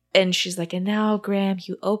 and she's like, and now Graham,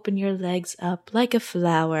 you open your legs up like a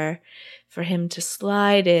flower for him to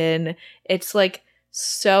slide in. It's like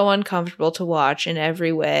so uncomfortable to watch in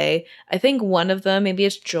every way. I think one of them, maybe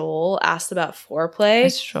it's Joel, asked about foreplay.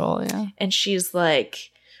 It's Joel, yeah. And she's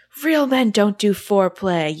like, real men don't do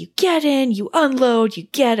foreplay. You get in, you unload, you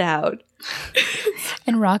get out.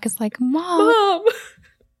 And Rock is like, Mom.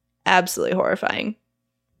 Absolutely horrifying.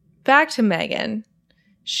 Back to Megan.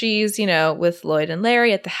 She's, you know, with Lloyd and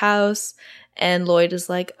Larry at the house. And Lloyd is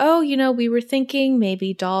like, oh, you know, we were thinking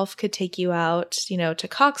maybe Dolph could take you out, you know, to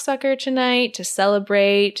Cocksucker tonight to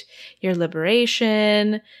celebrate your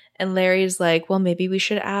liberation. And Larry's like, well, maybe we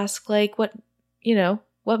should ask, like, what, you know,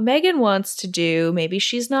 what Megan wants to do. Maybe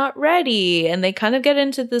she's not ready. And they kind of get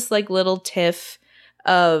into this, like, little tiff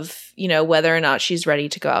of, you know, whether or not she's ready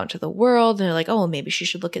to go out into the world. And they're like, oh, well, maybe she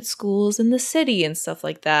should look at schools in the city and stuff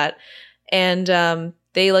like that. And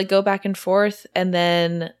they, like, go back and forth. And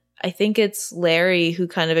then I think it's Larry who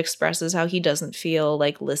kind of expresses how he doesn't feel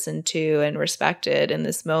like listened to and respected in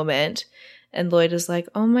this moment. And Lloyd is like,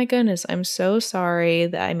 oh my goodness, I'm so sorry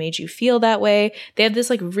that I made you feel that way. They have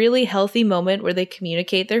this like really healthy moment where they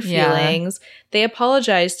communicate their feelings. Yeah. They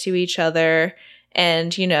apologize to each other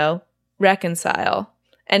and, you know, reconcile.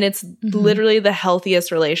 And it's literally the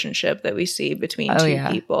healthiest relationship that we see between two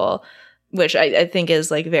people, which I think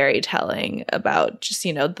is like very telling about just,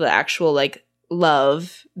 you know, the actual like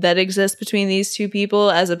love that exists between these two people,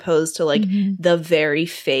 as opposed to like the very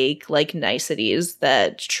fake like niceties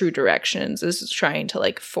that True Directions is trying to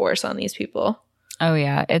like force on these people. Oh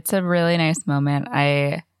yeah, it's a really nice moment.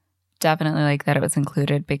 I definitely like that it was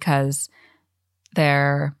included because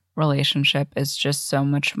their relationship is just so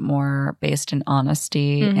much more based in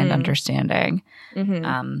honesty and understanding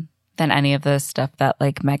than any of the stuff that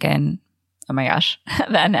like Megan, oh my gosh,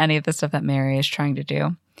 than any of the stuff that Mary is trying to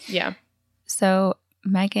do. Yeah. So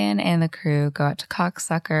Megan and the crew go out to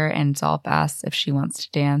Cocksucker, and Dolph asks if she wants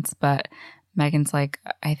to dance, but Megan's like,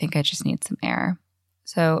 I think I just need some air.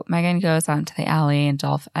 So Megan goes out into the alley, and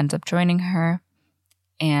Dolph ends up joining her.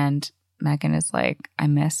 And Megan is like, I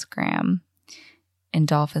miss Graham. And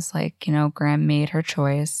Dolph is like, you know, Graham made her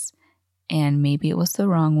choice, and maybe it was the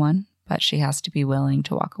wrong one, but she has to be willing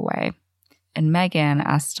to walk away. And Megan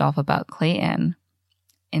asks Dolph about Clayton,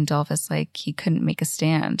 and Dolph is like, he couldn't make a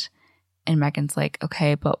stand. And Megan's like,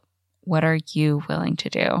 okay, but what are you willing to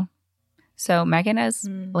do? So Megan has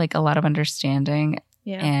like a lot of understanding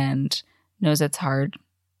and knows it's hard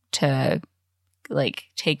to like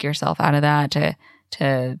take yourself out of that,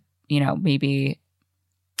 to you know, maybe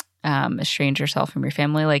estrange yourself from your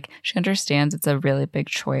family. Like she understands it's a really big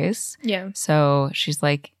choice. Yeah. So she's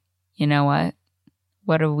like, you know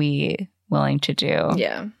what are we willing to do?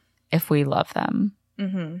 Yeah. If we love them.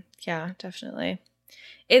 Yeah, definitely.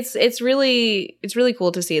 It's really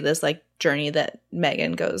cool to see this like journey that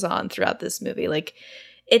Megan goes on throughout this movie. Like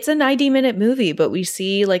it's a 90-minute movie, but we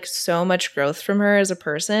see like so much growth from her as a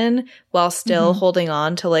person while still holding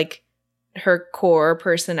on to like her core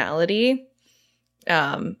personality.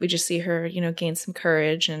 We just see her, you know, gain some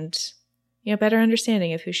courage and, you know, better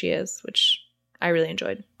understanding of who she is, which I really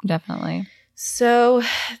enjoyed. Definitely. So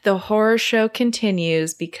the horror show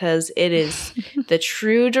continues because it is the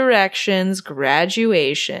True Directions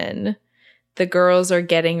graduation. The girls are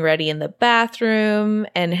getting ready in the bathroom,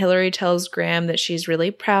 and Hillary tells Graham that she's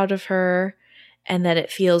really proud of her and that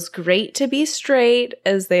it feels great to be straight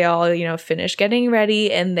as they all, you know, finish getting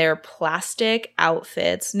ready in their plastic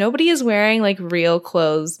outfits. Nobody is wearing like real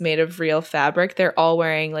clothes made of real fabric. They're all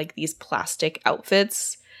wearing like these plastic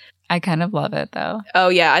outfits. I kind of love it though. Oh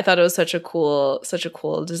yeah, I thought it was such a cool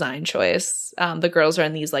design choice. The girls are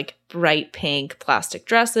in these like bright pink plastic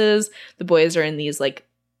dresses. The boys are in these like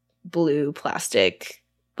blue plastic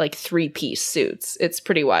like 3-piece suits. It's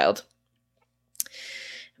pretty wild.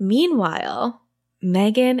 Meanwhile,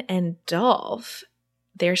 Megan and Dolph,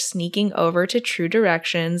 they're sneaking over to True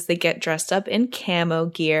Directions. They get dressed up in camo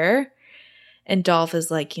gear. And Dolph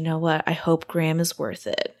is like, you know what? I hope Graham is worth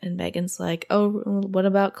it. And Megan's like, oh, what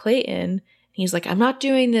about Clayton? And he's like, I'm not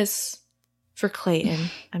doing this for Clayton.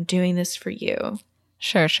 I'm doing this for you.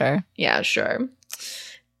 Sure. Yeah, sure.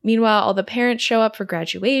 Meanwhile, all the parents show up for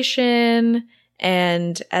graduation,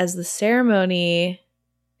 and as the ceremony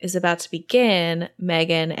is about to begin,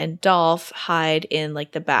 Megan and Dolph hide in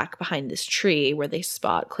like the back behind this tree where they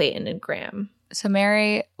spot Clayton and Graham. So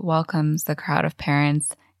Mary welcomes the crowd of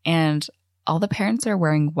parents, and all the parents are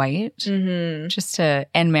wearing white, and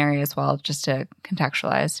Mary as well, just to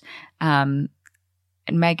contextualize. And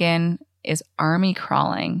Megan is army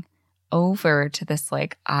crawling over to this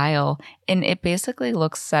like aisle, and it basically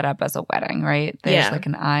looks set up as a wedding, right? There's like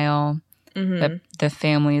an aisle. The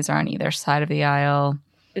families are on either side of the aisle.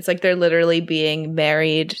 It's like they're literally being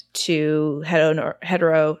married to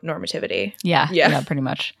heteronormativity. Yeah, pretty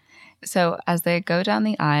much. So as they go down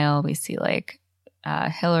the aisle, we see like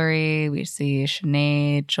Hillary, we see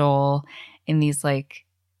Sinead, Joel in these like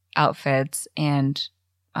outfits, and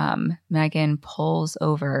Megan pulls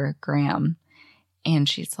over Graham, and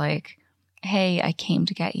she's like, "Hey, I came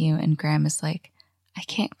to get you." And Graham is like, "I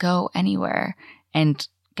can't go anywhere," and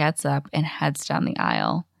gets up and heads down the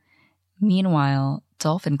aisle. Meanwhile,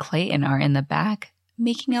 Dolph and Clayton are in the back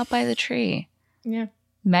making out by the tree. Yeah.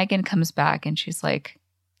 Megan comes back and she's like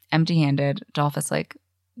empty-handed. Dolph is like,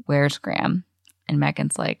 "Where's Graham?" And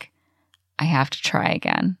Megan's like, "I have to try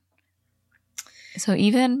again." So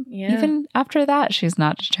even after that, she's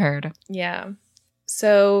not deterred. Yeah.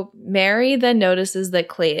 So Mary then notices that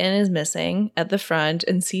Clayton is missing at the front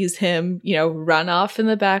and sees him, run off in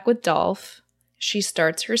the back with Dolph. She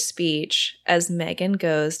starts her speech as Megan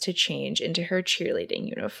goes to change into her cheerleading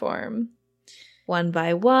uniform. One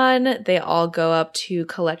by one, they all go up to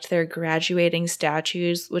collect their graduating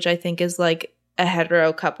statues, which I think is like a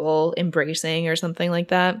hetero couple embracing or something like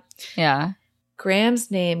that. Yeah. Graham's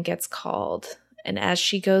name gets called, and as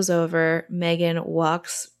she goes over, Megan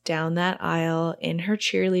walks down that aisle in her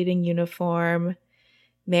cheerleading uniform.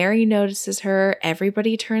 Mary notices her,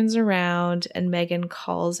 everybody turns around, and Megan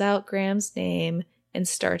calls out Graham's name and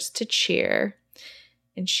starts to cheer.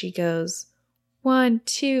 And she goes, 1,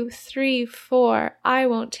 2, 3, 4, I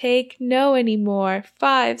won't take no anymore.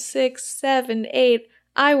 5, 6, 7, 8,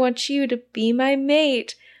 I want you to be my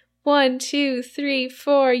mate. 1, 2, 3,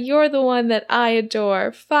 4, you're the one that I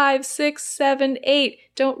adore. 5, 6, 7, 8,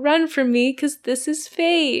 don't run from me, 'cause this is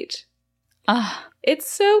fate.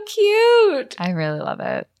 It's so cute. I really love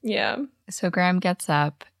it. Yeah. So Graham gets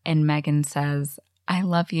up and Megan says, "I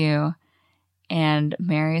love you." And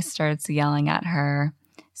Mary starts yelling at her.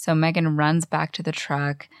 So Megan runs back to the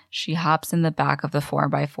truck. She hops in the back of the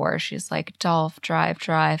 4x4. She's like, "Dolph,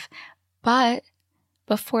 drive." But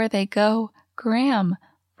before they go, Graham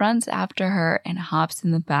runs after her and hops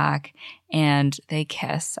in the back, and they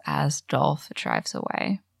kiss as Dolph drives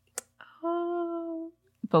away.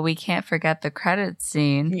 But we can't forget the credits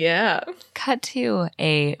scene. Yeah. Cut to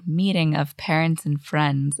a meeting of parents and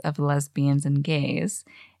friends of lesbians and gays.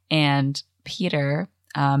 And Peter,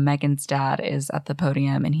 Megan's dad, is at the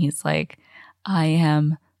podium and he's like, "I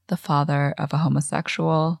am the father of a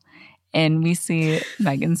homosexual." And we see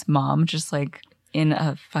Megan's mom just like in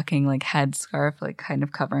a fucking like headscarf, like kind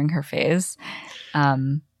of covering her face.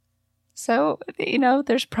 So,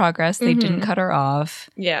 there's progress. They didn't cut her off.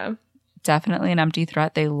 Yeah. Definitely an empty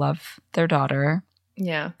threat. They love their daughter.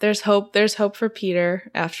 Yeah, there's hope. There's hope for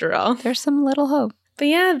Peter after all. There's some little hope. But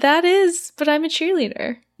yeah, that is, but I'm a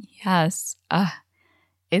cheerleader. Yes.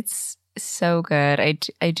 It's so good.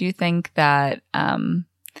 I do think that,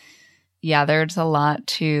 there's a lot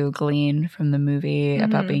to glean from the movie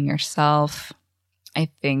about being yourself. I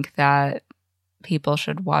think that people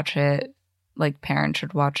should watch it, like parents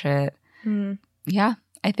should watch it. Yeah,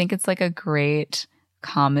 I think it's like a great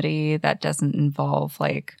comedy that doesn't involve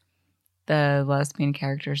like the lesbian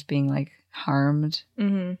characters being like harmed.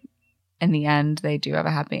 In the end, they do have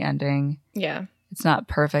a happy ending. Yeah. It's not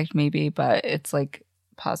perfect maybe, but it's like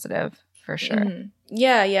positive for sure.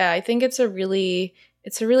 Yeah. I think it's a really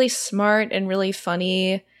smart and really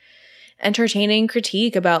funny, entertaining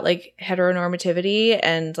critique about like heteronormativity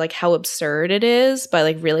and like how absurd it is by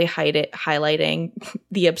like really highlighting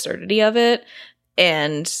the absurdity of it.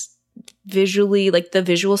 And visually, like the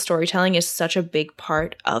visual storytelling is such a big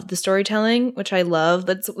part of the storytelling, which I love.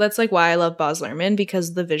 That's like why I love Baz Luhrmann,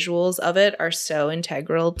 because the visuals of it are so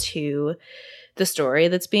integral to the story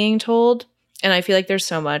that's being told. And I feel like there's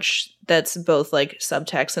so much that's both like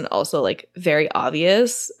subtext and also like very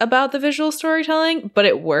obvious about the visual storytelling, but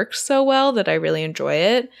it works so well that I really enjoy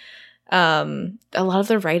it. A lot of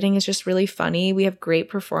the writing is just really funny. We have great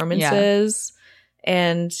performances.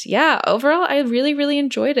 And yeah, overall, I really, really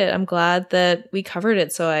enjoyed it. I'm glad that we covered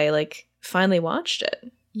it. So I like finally watched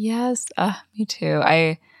it. Yes. Me too.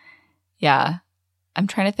 I Yeah. I'm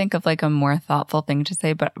trying to think of like a more thoughtful thing to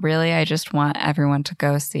say, but really I just want everyone to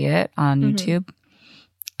go see it on YouTube.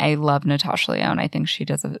 I love Natasha Lyonne. I think she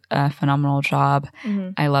does a phenomenal job.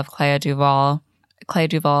 I love Clea Duvall. Clea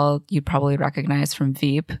Duvall you'd probably recognize from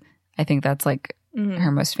Veep. I think that's like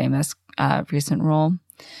her most famous recent role.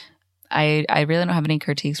 I really don't have any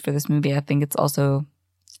critiques for this movie. I think it's also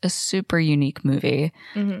a super unique movie.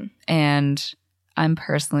 And I'm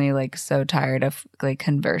personally like so tired of like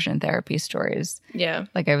conversion therapy stories. Yeah.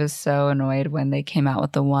 Like I was so annoyed when they came out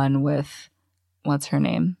with the one with, what's her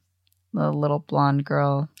name? The little blonde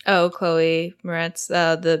girl. Oh, Chloe Moretz,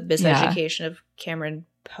 the Miseducation of Cameron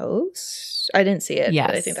Post. I didn't see it,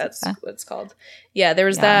 but I think that's what it's called. Yeah, there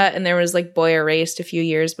was that, and there was like Boy Erased a few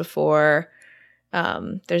years before.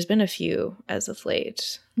 There's been a few as of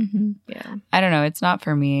late. Yeah. I don't know. It's not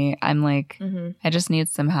for me. I'm like, I just need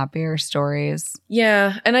some happier stories.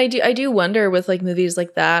 Yeah. And I do wonder with like movies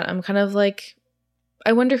like that, I'm kind of like,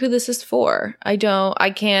 I wonder who this is for. I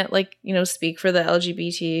can't like, speak for the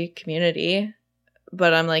LGBT community,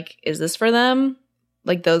 but I'm like, is this for them?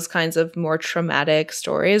 Like those kinds of more traumatic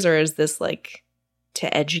stories, or is this like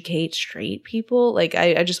to educate straight people? Like,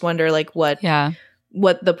 I just wonder like what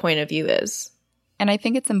the point of view is. And I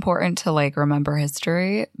think it's important to like remember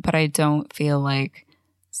history, but I don't feel like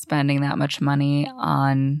spending that much money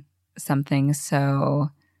on something so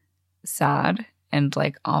sad and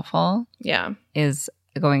like awful is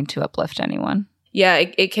going to uplift anyone. Yeah,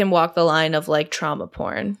 it can walk the line of like trauma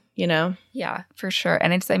porn, Yeah, for sure.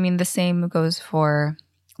 And it's, I mean, the same goes for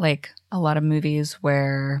like a lot of movies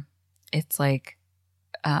where it's like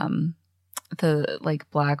the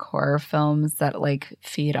like Black horror films that like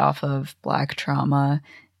feed off of Black trauma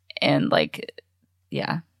and like,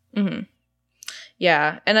 yeah.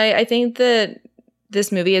 Yeah. And I think that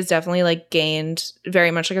this movie has definitely like gained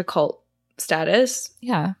very much like a cult status.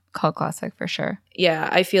 Yeah. Cult classic for sure. Yeah.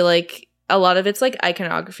 I feel like a lot of its like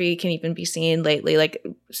iconography can even be seen lately, like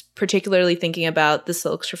particularly thinking about the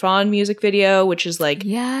Silk Chiffon music video, which is like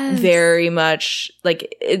very much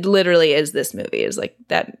like it literally is this movie, is like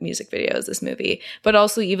that music video is this movie. But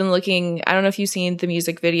also even looking, I don't know if you've seen the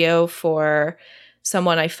music video for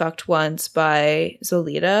Someone I Fucked Once by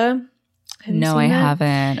Zolita. No, I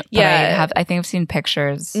haven't. But yeah. I think I've seen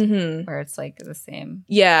pictures where it's like the same.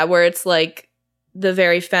 Yeah, where it's like the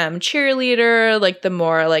very femme cheerleader, like the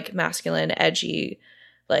more like masculine, edgy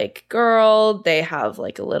like girl. They have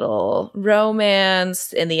like a little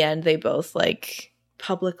romance. In the end, they both like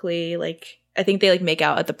publicly like, I think they like make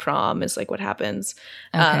out at the prom is like what happens.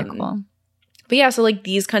 Okay, cool. But yeah, so like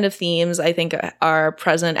these kind of themes I think are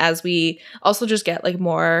present as we also just get like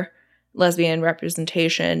more lesbian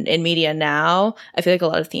representation in media now. I feel like a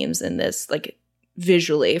lot of themes in this like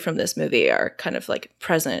visually from this movie are kind of like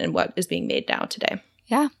present in what is being made now today.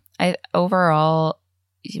 Yeah. I overall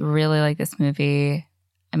really like this movie.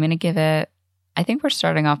 I'm going to give it, I think we're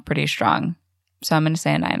starting off pretty strong. So I'm going to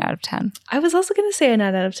say a 9 out of 10. I was also going to say a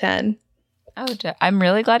 9 out of 10. Oh, I'm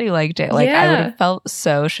really glad you liked it. Like I would have felt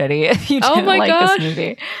so shitty if you didn't like this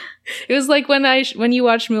movie. It was like when you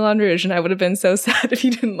watched Moulin Rouge, and I would have been so sad if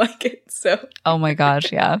you didn't like it. So oh my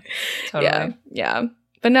gosh, yeah. Totally. Yeah.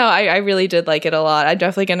 But no, I really did like it a lot. I'm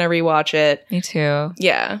definitely going to rewatch it. Me too.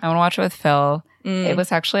 Yeah. I want to watch it with Phil. It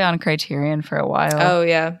was actually on Criterion for a while. Oh,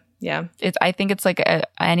 yeah. Yeah. I think it's like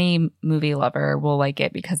any movie lover will like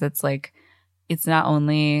it because it's like, it's not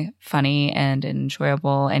only funny and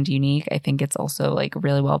enjoyable and unique. I think it's also like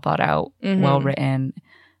really well thought out, well written.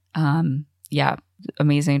 Yeah.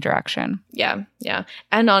 Amazing direction. Yeah. Yeah.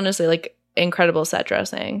 And honestly, like incredible set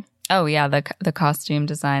dressing. Oh, yeah. The costume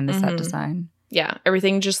design, the set design. Yeah,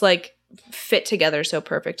 everything just like fit together so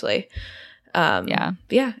perfectly. But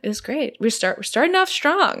yeah, it was great. We're starting off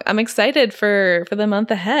strong. I'm excited for the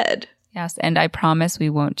month ahead. Yes, and I promise we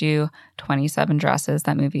won't do 27 Dresses.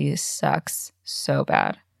 That movie sucks so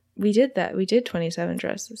bad. We did that. We did 27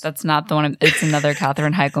 Dresses. That's not the one. It's another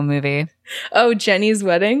Katherine Heigl movie. Oh, Jenny's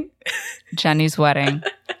Wedding? Jenny's Wedding.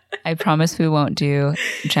 I promise we won't do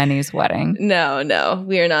Jenny's Wedding. No,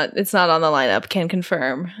 we are not. It's not on the lineup. Can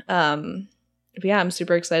confirm. But yeah, I'm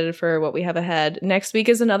super excited for what we have ahead. Next week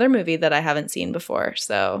is another movie that I haven't seen before,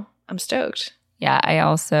 so I'm stoked. Yeah,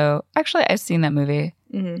 I've seen that movie,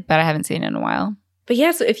 but I haven't seen it in a while. But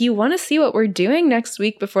yeah, so if you want to see what we're doing next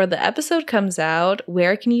week before the episode comes out,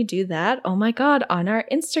 where can you do that? Oh my God, on our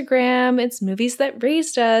Instagram. It's Movies That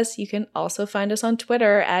Raised Us. You can also find us on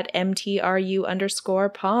Twitter at MTRU_pod.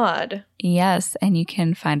 Yes, and you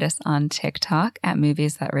can find us on TikTok at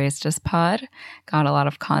Movies That Raised Us Pod. Got a lot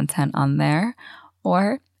of content on there.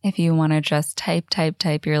 Or if you want to just type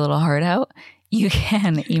your little heart out, you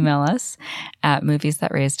can email us at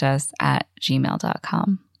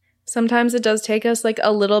moviesthatraisedus@gmail.com. Sometimes it does take us like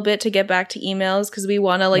a little bit to get back to emails because we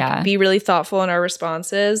want to be really thoughtful in our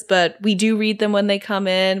responses, but we do read them when they come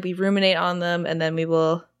in. We ruminate on them, and then we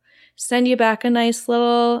will send you back a nice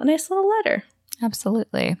little letter.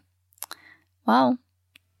 Absolutely. Well,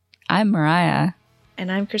 I'm Mariah. And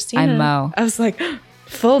I'm Christina. I'm Mo. I was like,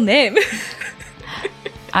 full name.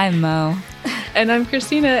 I'm Mo. And I'm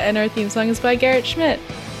Christina, and our theme song is by Garrett Schmidt.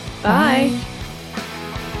 Bye.